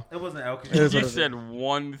wasn't L. It wasn't L. It is You what it said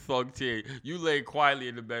one thug tear. You lay quietly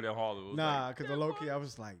in the bed in Harlem. It was Nah, like, because the low key, I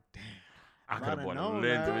was like, damn. I could have I'd bought a known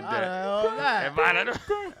lens that. with I'd that. known that. If I'd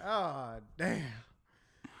have- Oh, damn.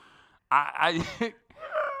 I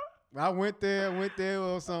I went there with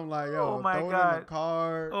something like, yo, Oh my throw it in God. the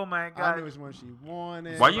card. Oh my I God. knew which one she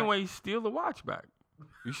wanted. Why you ain't steal the watch back?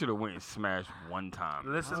 You should have went and smashed one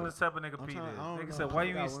time. Listen to the type of nigga I'm Pete trying- I is. don't Nigga know. said, I why you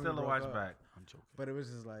forgot ain't when steal we a broke watch up. back? I'm joking. But it was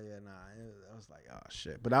just like, yeah, nah. I was like, oh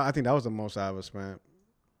shit. But I think that was the most I ever spent.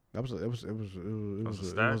 It was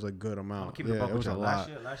a good I'm gonna amount. keep it Yeah, buck it with was a y'all. lot.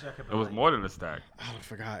 Last year I kept It was like- more than a stack. I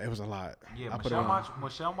forgot. It was a lot. Yeah, I put it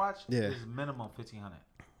Michelle watch Yeah. is minimum 1,500.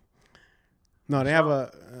 No, they have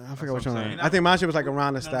a. I forgot which what I'm one. saying. I think my shit was like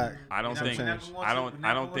around the stack. I don't We're not- think. we're not gonna go I into- don't. we're not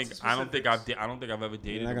I gonna don't go think. into I don't think I've. specifics. I don't think I've ever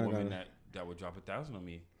dated not a gonna woman go. that would drop 1,000 on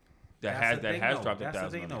me. That That's has the that thing, has though. dropped That's the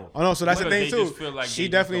 1,000 thing, on me. though. Oh no, so that's the Because thing they too. just feel like She they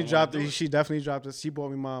just definitely don't wanna dropped do it. it. She definitely dropped it. She bought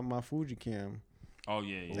me my Fuji cam, Oh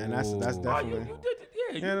yeah. and that's Ooh. Oh, definitely. you did it.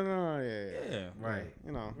 Yeah, no, yeah. Yeah. Right.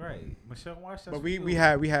 You know. Right. Michelle watch. But we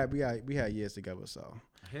had years together, so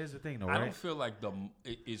Here's the thing, though, I don't right? feel like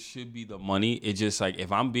it should be the money. It's just like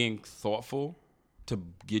if I'm being thoughtful to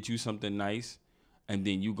get you something nice, and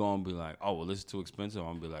then you gonna be like, oh well, this is too expensive.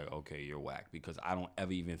 I'm gonna be like, okay, you're whack, because I don't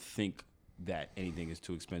ever even think that anything is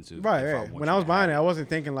too expensive. right. if I right. want When you I was to buying it, have I wasn't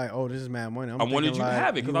thinking like, oh, this is mad money. I wanted thinking you to like,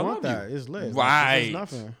 have it because I want love that. you. It's lit. Right. It's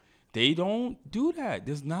nothing. They don't do that.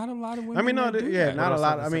 There's not a lot of women. I mean, no, that do yeah, that. not But a also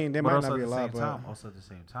lot. at the I same- mean, there but might also not be at a the lot, same but time, also at the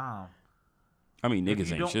same time, I mean, if niggas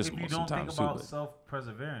you ain't don't, shit if you most don't of the think time too. about But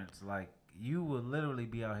self-perseverance, like you would literally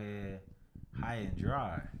be out here high and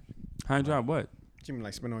dry. high job, what? you mean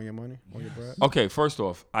like spend all your money, all your bread? Okay, first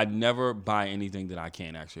off, I never buy anything that I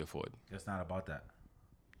can't actually afford. It's not about that.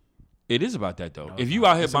 It is about that though. No, if it's you not.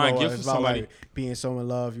 out here It's buying about, gifts it's for about somebody, like being so in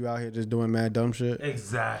love. You out here just doing mad dumb shit.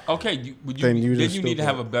 Exactly. okay, Then you then just you need to stupid.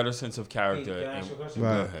 have a better sense of character. Hey, can I ask and- you a question? Go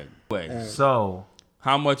Right. ahead. Wait. So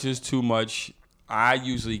How much is too much? I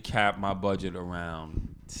usually cap my budget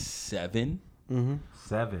around 700, Mm-hmm.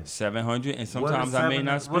 7. and sometimes I may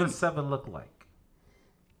not What spend. does 7 look like?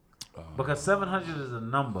 Because 700 is a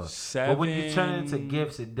number, but when you turn it into Seven-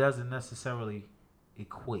 gifts, it doesn't necessarily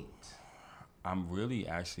equate. I'm really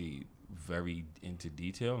actually very into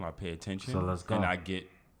detail, and I pay attention. So let's go. And I get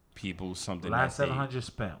people something. Last that they- 700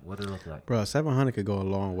 spent, what did it look like? Bro, 700 could go a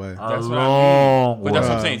long way. A That's what I long mean. But that's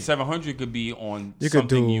what I'm way. saying. 700 could be on You could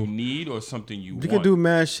something do- you need or something you want. You could do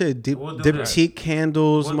mad shit. We'll do that. Diptyque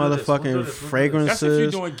candles, We'll do this. We'll do motherfucking this. We'll do this. fragrances. That's if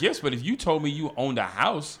you're doing gifts. But if you told me you owned a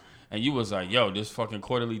house and you was like, yo, this fucking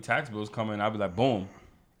quarterly tax bill's coming, I'd be like, boom.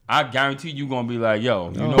 I guarantee you gonna be like,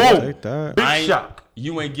 yo, you know Oh, what? take that. Big I ain't- shock.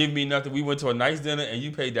 You ain't give me nothing. We went to a nice dinner and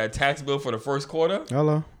you paid that tax bill for the first quarter.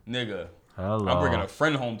 Hello. Nigga, Hello. I'm bringing a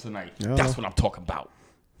friend home tonight. Yeah. That's what I'm talking about.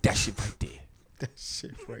 That shit right there. That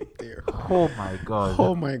shit right there. Oh my god.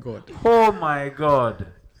 Oh my god. Oh my god.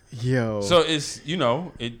 Yo. So it's,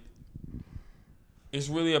 it's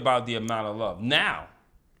really about the amount of love. Now,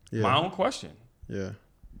 yeah. my own question. Yeah.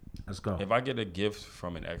 Let's go. If I get a gift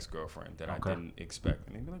from an ex-girlfriend that Okay. I didn't expect,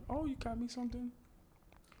 and they be like, "Oh, you got me something."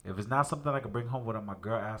 If it's not something I can bring home without my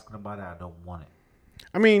girl asking about it, I don't want it.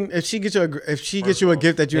 I mean, if she gets you a First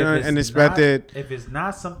gift that you If didn't it's expected, not- if it's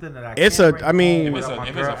not something that I It's can't a- bring I mean- home If it's without a my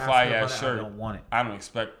if girl it's a asking fly about ass it, shirt, I don't want it. I don't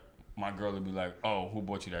expect my girl to be like, "Oh, who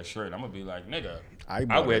bought you that shirt?" I'm gonna be like, "Nigga, I I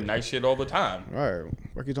bought wear it. nice shit all the time. Right.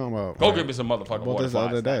 What you talking about? Go give me some motherfucking bought this the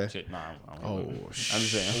waterflies, other day. that shit." Nah, I don't Oh, know. I'm shit.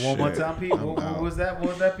 just saying. One more Shit. time, Pete. I'm What out. was that? What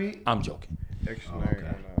was that, Pete? I'm joking. Okay.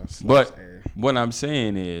 But what I'm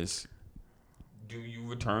saying is, do you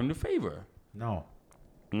return the favor? No.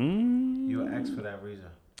 Mm, You an ex for that reason.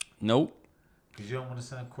 nope. Because you don't want to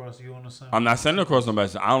send across. You want to send. I'm not sending across no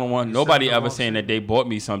message. I don't want You nobody send the ever wrong saying shit. that they bought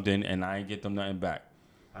me something and I ain't get them nothing back.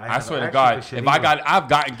 I never swear to asked God, you for shit if I either. I've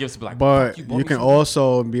gotten gifts, be like, But "Fuck, bought you me can something."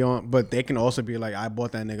 also be on. But they can also be like, I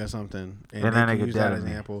bought that nigga something, and And they that can nigga use that dead as to an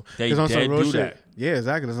me. example. They It's on some dead real do shit. that. Yeah,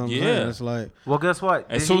 exactly. That's what I'm Yeah. saying. It's like, Well, guess what?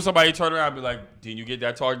 As soon as somebody turn around, and be like, "Did you get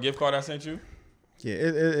that Target gift card I sent you?" yeah,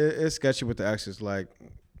 it's sketchy with the exes. Like,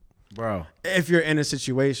 bro. if you're in a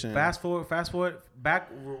situation, Fast forward,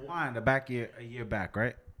 rewind a year back,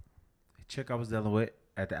 right? The chick I was dealing with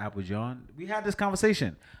at the Apple John, we had this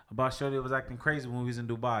conversation about Shorty was acting crazy when we was in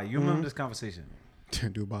Dubai. You remember this conversation?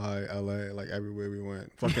 Dubai, LA, like everywhere we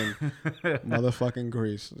went, fucking motherfucking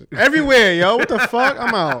Greece, everywhere, yo. What the fuck?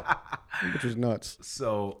 I'm out. Which was nuts.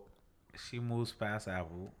 So she moves past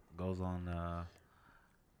Apple, goes on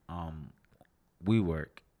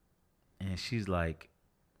WeWork, and she's like,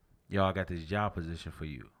 "Yo, I got this job position for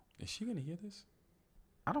you." Is she gonna hear this?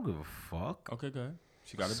 I don't give a fuck. Okay, go ahead.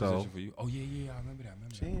 She got a So- position for you. Oh yeah, I remember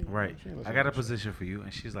that. Right. I got a position for you,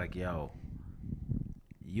 and she's like, "Yo,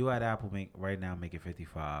 you at Apple right now making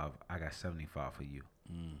 55. I got 75 for you.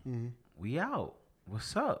 Mm-hmm. We out.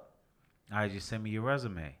 What's up? All right, just send me your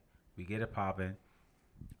resume. We get it popping.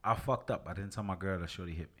 I fucked up. I didn't tell my girl that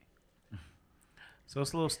Shorty hit me. So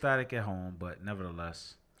it's a little static at home, but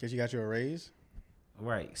nevertheless, Cause you got you a raise.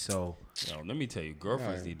 Right. So Yo, let me tell you,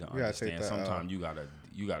 girlfriends Yeah, need to you gotta take understand. that, Sometimes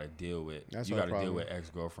you gotta deal with That's you our gotta deal problem. with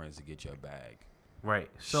ex-girlfriends to get your bag. right.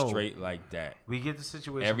 So Straight like that. we get the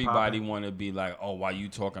situation. Everybody popping. want to be like, oh, why you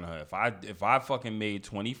talking to her? If I fucking made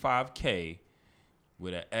 $25K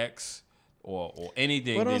with an ex or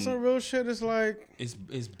anything, But on then some real shit, it's like, it's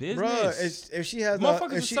business. bruh, if she has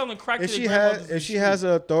Motherfuckers if is she, selling crack to if their she grandmothers has in if the she has the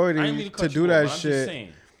I authority ain't mean to to cut do you that off, but I'm just shit,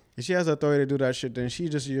 saying. if she has the authority to do that shit, then she's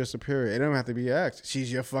just your superior. It don't have to be your ex.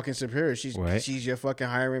 She's your fucking superior. Right. She's your fucking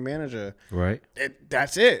hiring manager. Right.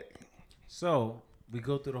 That's it. So we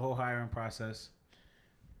go through the whole hiring process.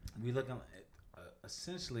 We looking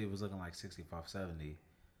essentially it was looking like 65, 70.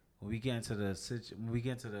 When we get into the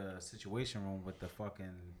situation room with the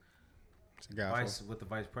fucking vice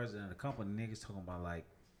president of the company, niggas talking about like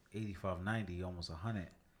 85, 90, almost 100.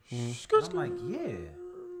 I'm like, yeah.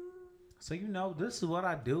 So this is what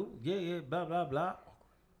I do. Yeah, blah blah blah.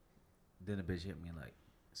 Then the bitch hit me like,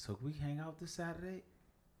 so can we hang out this Saturday?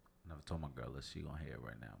 Never told my girl that she gonna hear it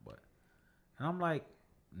right now, and I'm like,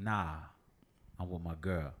 nah, I'm with my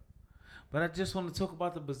girl. But I just want to talk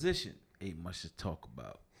about the position. Ain't much to talk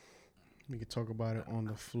about. We could talk about it on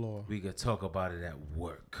the floor. We could talk about it at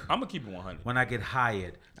work. I'm gonna keep it 100. When I get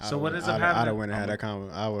hired. So what ends up I'd happening? have went and had that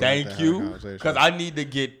conversation. Thank you, because I need to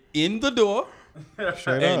get in the door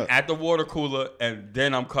Straight and up. at the water cooler, and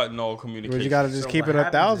then I'm cutting all communication. But you gotta just So keep what it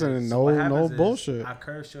happens 1,000 is- and so what no happens is bullshit. I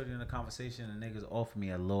curve shorty in the conversation and niggas offer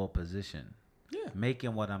me a lower position. Yeah,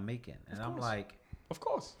 Making what I'm making. And I'm course. like, of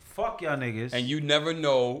course. fuck y'all niggas. And you never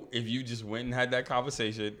know if you just went and had that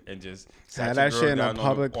conversation and just sat Had your that girl shit in a down on the-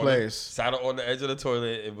 public on the- place. sat her on the edge of the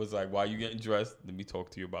toilet. It was like, while you getting dressed, let me talk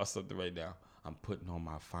to you about something right now. I'm putting on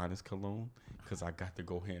my finest cologne because I got to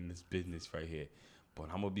go handle this business right here. But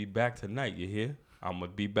I'm going to be back tonight, you hear? I'm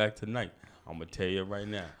going to be back tonight. I'm going to tell you right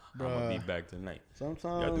now. I'm going to be back tonight.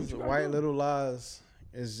 Sometimes you gotta white do. little lies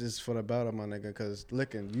is just for the better, my nigga. Because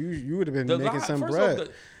looking, you would have been The making lie- some first bread. off,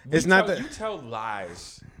 It's not that you tell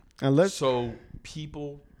lies unless so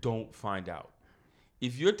people don't find out.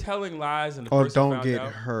 If you're telling lies and the or person don't found get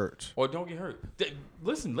out, hurt. or don't get hurt.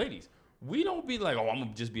 Listen, ladies, we don't be like, oh, I'm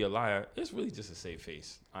gonna just be a liar. It's really just a safe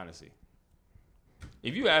face, honestly.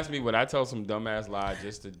 If you ask me, would I tell some dumbass lie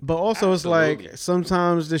just to? But also, it's Absolutely. like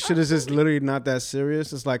sometimes this shit is just literally not that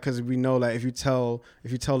serious. It's like because we know that if you tell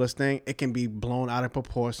this thing, it can be blown out of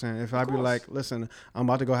proportion. If I be course. like, listen, I'm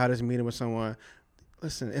about to go have this meeting with someone.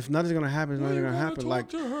 Listen, if nothing's gonna happen, it's nothing's gonna happen.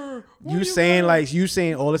 Like you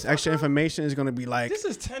saying all this extra information is gonna be like this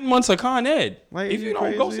is 10 months of Con Ed. Like, if is you you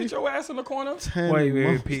don't go crazy? sit your ass in the corner, 10 Wait,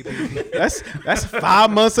 months. Pete. That's 5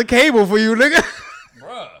 months of cable for you, nigga.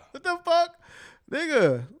 bruh. What the fuck,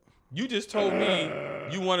 nigga? You just told me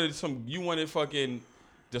you wanted fucking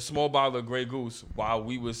the small bottle of Grey Goose while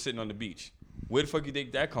we was sitting on the beach. Where the fuck you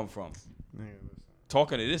think that come from?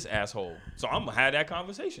 Talking to this asshole. So I'm gonna have that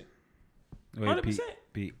conversation. Wait, 100%.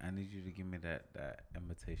 Pete, I need you to give me that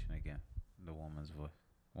imitation again. The woman's voice.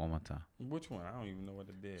 One more time. Which one? I don't even know what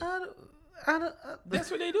they did. I don't,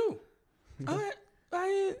 That's what they do.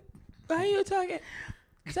 Why you talking?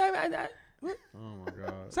 Sorry about that. What? Oh my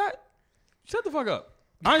god. Shut the fuck up.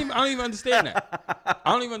 I don't even understand that.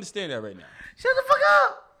 I don't even understand that right now. Shut the fuck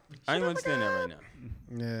up. I don't even understand that right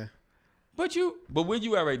now. Yeah. But where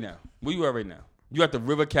you at right now? Where you at right now? You at the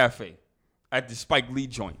River Cafe, at the Spike Lee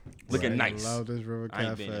joint, looking nice. Love this River I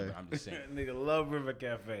ain't been Cafe. there, but I'm just saying. Nigga love River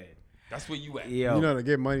Cafe. That's where you at. Yo. You know the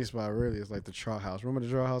get money spot really is like the Trout House. Remember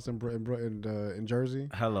the Trout House in Jersey,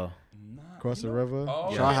 Hello. Nah, across you the know- river?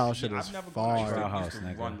 Oh, Trout yeah. House shit Yeah, is I've never gone to far. Trout I House, used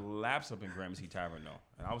to nigga. run laps up in Gramercy Tavern though,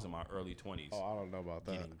 and I was in my early 20s. Oh, I don't know about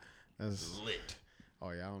that. Getting That's, lit. oh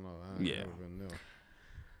yeah, I don't know. I Yeah. never even knew.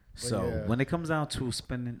 So yeah. when it comes down to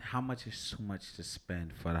spending, how much is too much to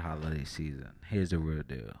spend for the holiday season? Here's the real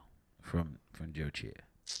deal from Joe Cheer,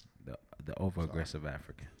 the over aggressive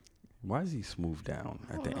African. Why is he smooth down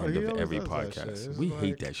at the know. end He of always every does that shit. podcast? It's We like-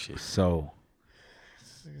 hate that shit. So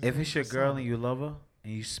if it's your girl and you love her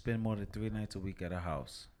and you spend more than 3 nights a week at her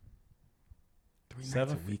house, 3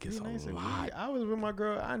 Seven- nights a week is 3 nights a a lot. week. I was with my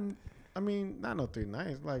girl. I mean, not no 3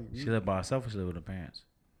 nights. Like she live by herself or she live with her parents?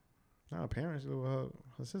 not her parents. She live with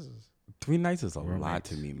her sisters. 3 nights is a Roommates. lot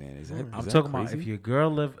to me, man. Is that? I'm is that talking about crazy?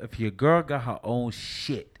 if your girl got her own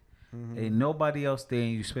shit, ain't nobody else there,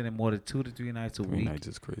 and you spending more than 2 to 3 nights a 3 week. nights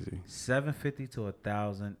is crazy. $750 to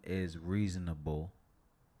 $1,000 is reasonable.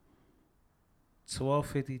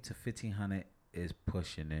 $1,250 to $1,500 is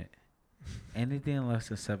pushing it. Anything less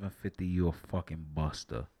than $750, you a fucking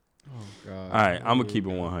buster. Oh god. All right, I'm gonna keep it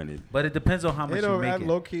 100. But it depends on how much It you don't make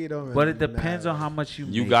low it. key. It don't But it really depends on matter. how much you.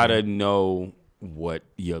 You make gotta it. know what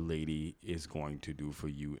your lady is going to do for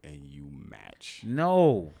you and you match.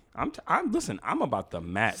 No. Listen, I'm about the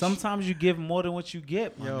match. Sometimes you give more than what you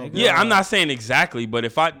get, my nigga. Yeah, I'm not saying exactly, but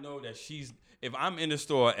if I know that if I'm in the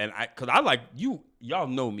store and cause I like y'all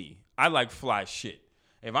know me. I like fly shit.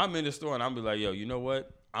 If I'm in the store and I'm be like, yo, you know what?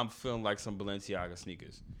 I'm feeling like some Balenciaga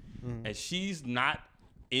sneakers. And she's not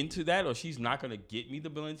into that, or she's not gonna get me the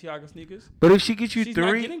Balenciaga sneakers. But if she gets you she's three,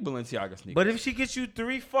 not getting Balenciaga sneakers. but if she gets you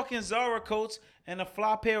 3 fucking Zara coats and a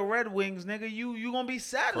fly pair of Red Wings, nigga, you gonna be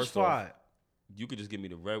satisfied. You could just give me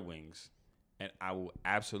the Red Wings, and I will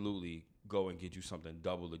absolutely go and get you something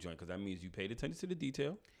double the joint, because that means you paid attention to the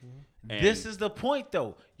detail. And This is the point,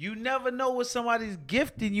 though. You never know what somebody's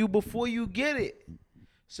gifting you before you get it.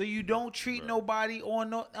 So you don't treat nobody on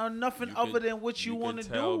nothing other than what you want to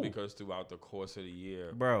do. Because throughout the course of the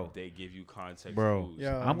year, bro, they give you context. Bro, clues.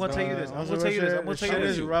 Yeah, I'm gonna tell you this. I'm gonna tell you this. Shit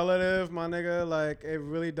is relative, my nigga. Like, it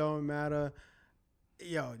really don't matter.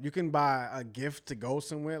 Yo, you can buy a gift to go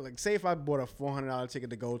somewhere. Like, say if I bought a $400 ticket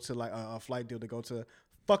to go to like a flight deal to go to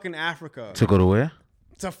fucking Africa. To go to where?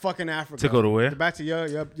 To fucking Africa. To go to where? Back to your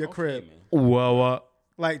crib. Man. What?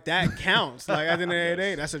 Like, that counts. Like, at the end of the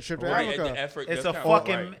day, that's a trip to Right, Africa. the effort It's does a count,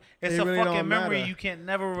 fucking, right. it's It a really fucking don't memory matter. you can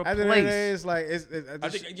never At the end of the day, replace. it's like I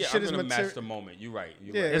think, shit I'm is gonna material. match the moment. You're right.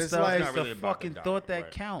 You're Yeah, right. it's like- not the really about fucking dollar, thought that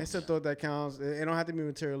right. counts. It's the thought that counts. It don't have to be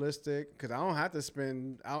materialistic, because I don't have to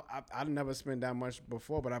spend. I never spent that much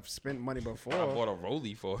before, but I've spent money before. I bought a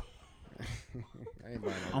Rollie for. I ain't buying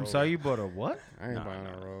no I'm Rollie. sorry, you bought a what? I ain't Nah, buying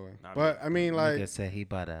nah, no Rollie. nah, But I mean, like, said he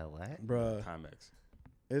bought a what? bruh, Timex.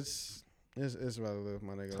 it's relative,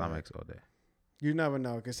 my nigga. Like, Climax all day. you never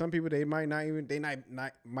know, because some people might not even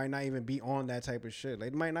be on that type of shit. They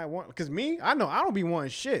might not want. Because me, I know I don't be wanting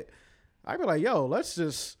shit. I be like, yo, let's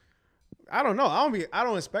just. I don't know. I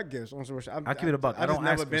don't expect gifts. I keep it a buck. I I just don't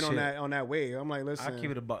never ask for been on shit. that wave. I'm like, listen. I keep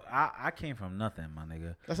it a buck. I came from nothing, my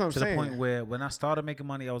nigga. That's what I'm to saying. the point where when I started making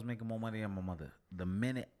money, I was making more money than my mother. The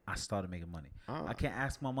minute I started making money, I can't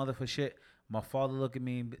ask my mother for shit. My father look at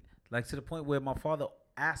me like to the point where my father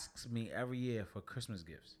asks me every year for Christmas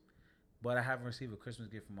gifts, but I haven't received a Christmas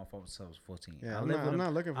gift from my father since I was 14. Yeah, I I'm live not- with I'm him.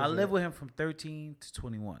 not looking for I shit. lived with him from 13 to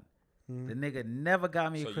 21. The nigga never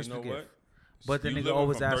got me So a Christmas you know gift. what? But the You nigga living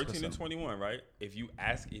always from asks for 13 to something. 21, right? If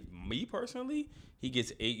me personally, he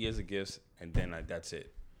gets 8 years of gifts, and then that's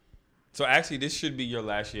it. So actually, this should be your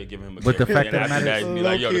last year giving him a But gift. the fact and that after matters- that, be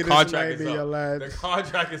like, yo, Low-key, the this contract might is be your up. last The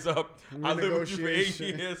contract is up. I lived with you for 8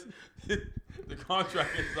 Renegotiation. years. The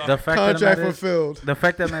contract is up. The fact Contract that matters, fulfilled. the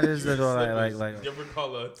fact that matters is that Slippers, like different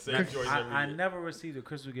color, same Like, choice every I year. never received a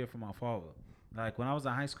Christmas gift from my father. Like when I was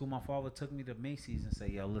in high school, my father took me to Macy's and said,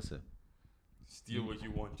 "Yo, listen, Steal what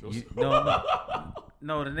you want, Joseph.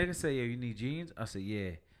 no." The nigga said, "Yo, you need jeans?" I said,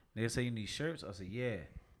 "Yeah." Nigga said, "You need shirts?" I said, "Yeah."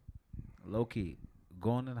 Low key,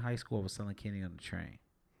 going into high school, I was selling candy on the train,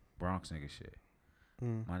 Bronx nigga shit.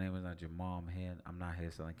 My name is not your mom here. I'm not here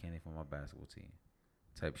selling candy for my basketball team,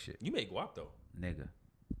 type shit. You make guap though. Nigga,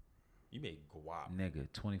 You make guap.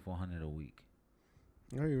 2,400 a week.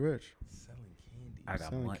 Oh, you rich. Selling candy. I got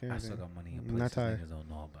Selling money. I candy. still got money in Not places tight. niggas don't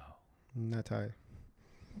know about. Not tight.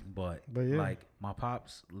 But yeah. like my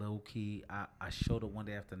pops, low key, I showed up one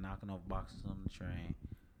day after knocking off boxes on the train,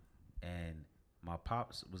 and my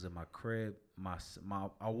pops was in my crib.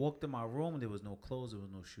 I walked in my room and there was no clothes, there was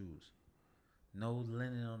no shoes, no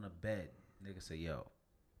linen on the bed. Nigga said, "Yo,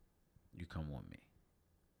 you come with me."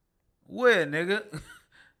 Where, nigga?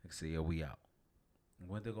 Nigga said, "Yo, we out."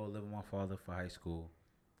 Went to go live with my father for high school,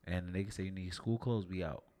 and the nigga said, "You need school clothes, we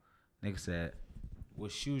out." Nigga said,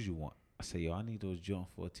 "What shoes you want?" I said, "Yo, I need those Jordan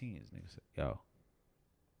 14s." Nigga said, "Yo,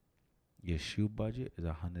 your shoe budget is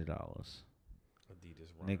 $100."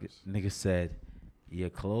 Adidas runners. Nigga said, "Your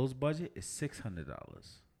clothes budget is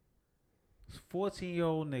 $600."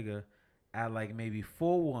 14-year-old nigga at like maybe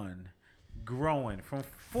 4'1", growing from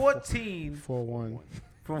 14 4-1.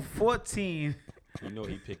 from 14. You know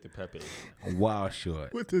he picked the Pepe. Wow,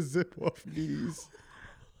 short. With the zip off knees.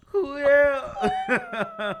 Well,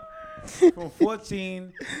 from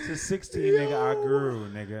 14 to 16, nigga, I grew,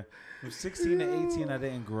 nigga. From 16 to 18, I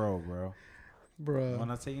didn't grow, bro. Bruh.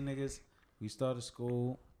 When I tell you niggas, we started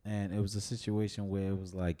school, and it was a situation where it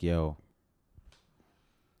was like, yo,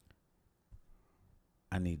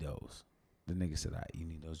 I need those. The nigga said, all right, you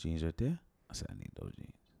need those jeans right there? I said, I need those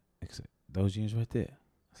jeans. Nigga said, those jeans right there?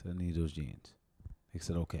 I said, I need those jeans. Nigga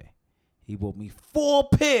said, okay. He bought me 4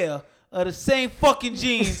 pair of the same fucking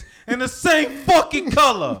jeans in the same fucking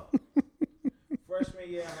color. Freshman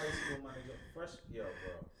year in high school, my nigga.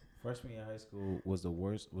 Freshman year in high school was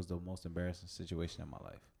the most embarrassing situation in my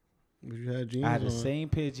life. But you had jeans I had the on. same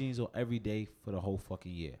pair of jeans on every day for the whole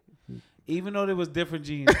fucking year. Even though there was different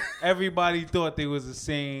jeans, everybody thought they was the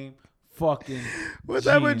same fucking What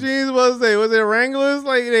type of jeans was they? Was it Wranglers?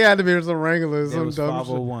 Like they had to be some Wranglers. There Some was dumb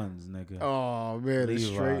shit. 501s, nigga. Oh man, the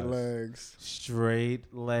straight Levi's. legs.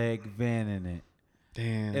 Straight leg van in it.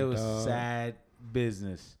 Damn. It was dog. sad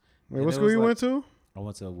business. Wait, And what it school was you like- went to? I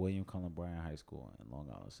went to William Cullen Bryant High School in Long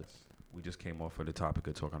Island City. We just came off of the topic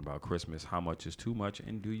of talking about Christmas. How much is too much,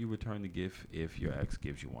 and do you return the gift if your ex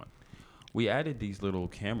gives you one? We added these little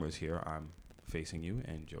cameras here. I'm facing you,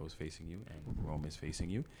 and Joe's facing you, and Rome is facing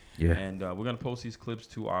you. Yeah. And we're going to post these clips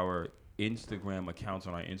to our Instagram accounts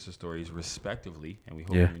on our Insta stories, respectively, and we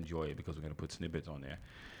hope Yeah. you enjoy it because we're going to put snippets on there.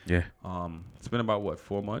 Yeah. It's been about, what,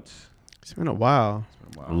 4 months? It's been a while.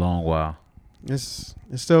 It's been a A while. long while. It's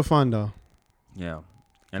still fun though. Yeah.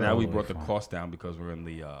 And now we Totally brought the fine. cost down because we're in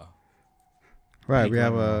the Right. Pink We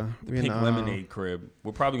have lemonade. we in Pink the, Lemonade crib.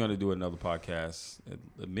 We're probably going to do another podcast,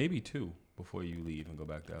 maybe 2, before you leave and go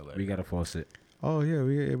back to LA. We got to force it. Oh yeah,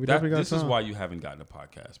 we definitely got This is some. why you haven't gotten a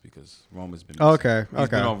podcast, because Rome has been Okay, He's been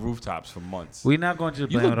okay. on rooftops for months. We're not going to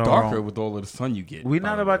just You blame look it on darker Rome. with all of the sun you get. We're by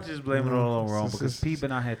not the about way. to just blame it all on Rome It's- because it's- people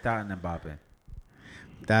been out here thotting and bopping.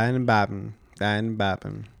 Dying and bopping.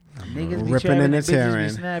 Niggas be Ripping trapping and bitches be tearing.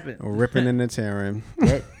 snapping. Ripping and the tearing.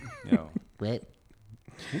 Yo, What?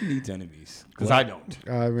 who needs enemies? Because I don't.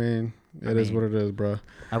 I mean, it is what it is, bro.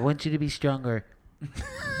 I want you to be stronger.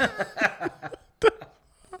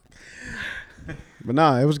 But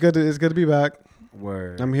nah, it was good. It's good to be back.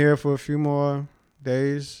 Word. I'm here for a few more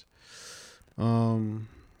days.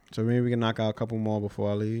 So maybe we can knock out a couple more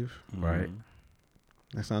before I leave. Right. Mhm.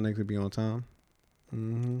 Next time niggas will be on time.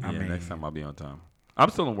 Mm-hmm. I Yeah, mean- next time I'll be on time. I'm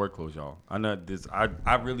still in work clothes, y'all. I know this.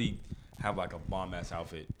 I really have like a bomb ass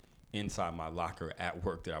outfit inside my locker at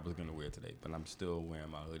work that I was gonna wear today, but I'm still wearing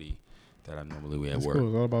my hoodie that I normally wear at It's work. cool.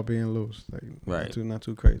 It's all about being loose. Like, Right. not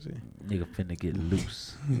too crazy. Nigga finna get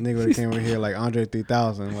loose. Nigga would have came over here like Andre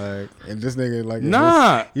 3000, like, and this nigga like,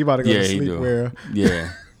 Nah. he about to go Yeah, to he do. sleepwear.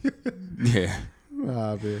 Yeah. Yeah.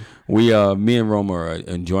 Nah, man. We me and Roma are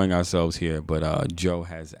enjoying ourselves here, but Joe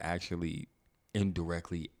has actually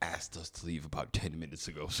indirectly asked us to leave about 10 minutes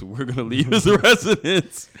ago, so we're gonna leave his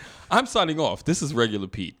residence. I'm signing off. This is Regular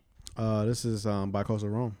Pete. This is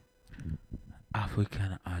Bicoastal Rome,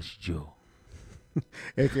 African as Joe.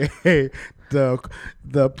 aka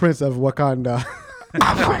the Prince of Wakanda.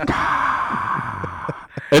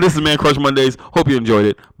 And this is Man Crush Mondays. Hope you enjoyed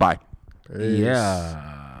it. Bye. Peace. Yeah.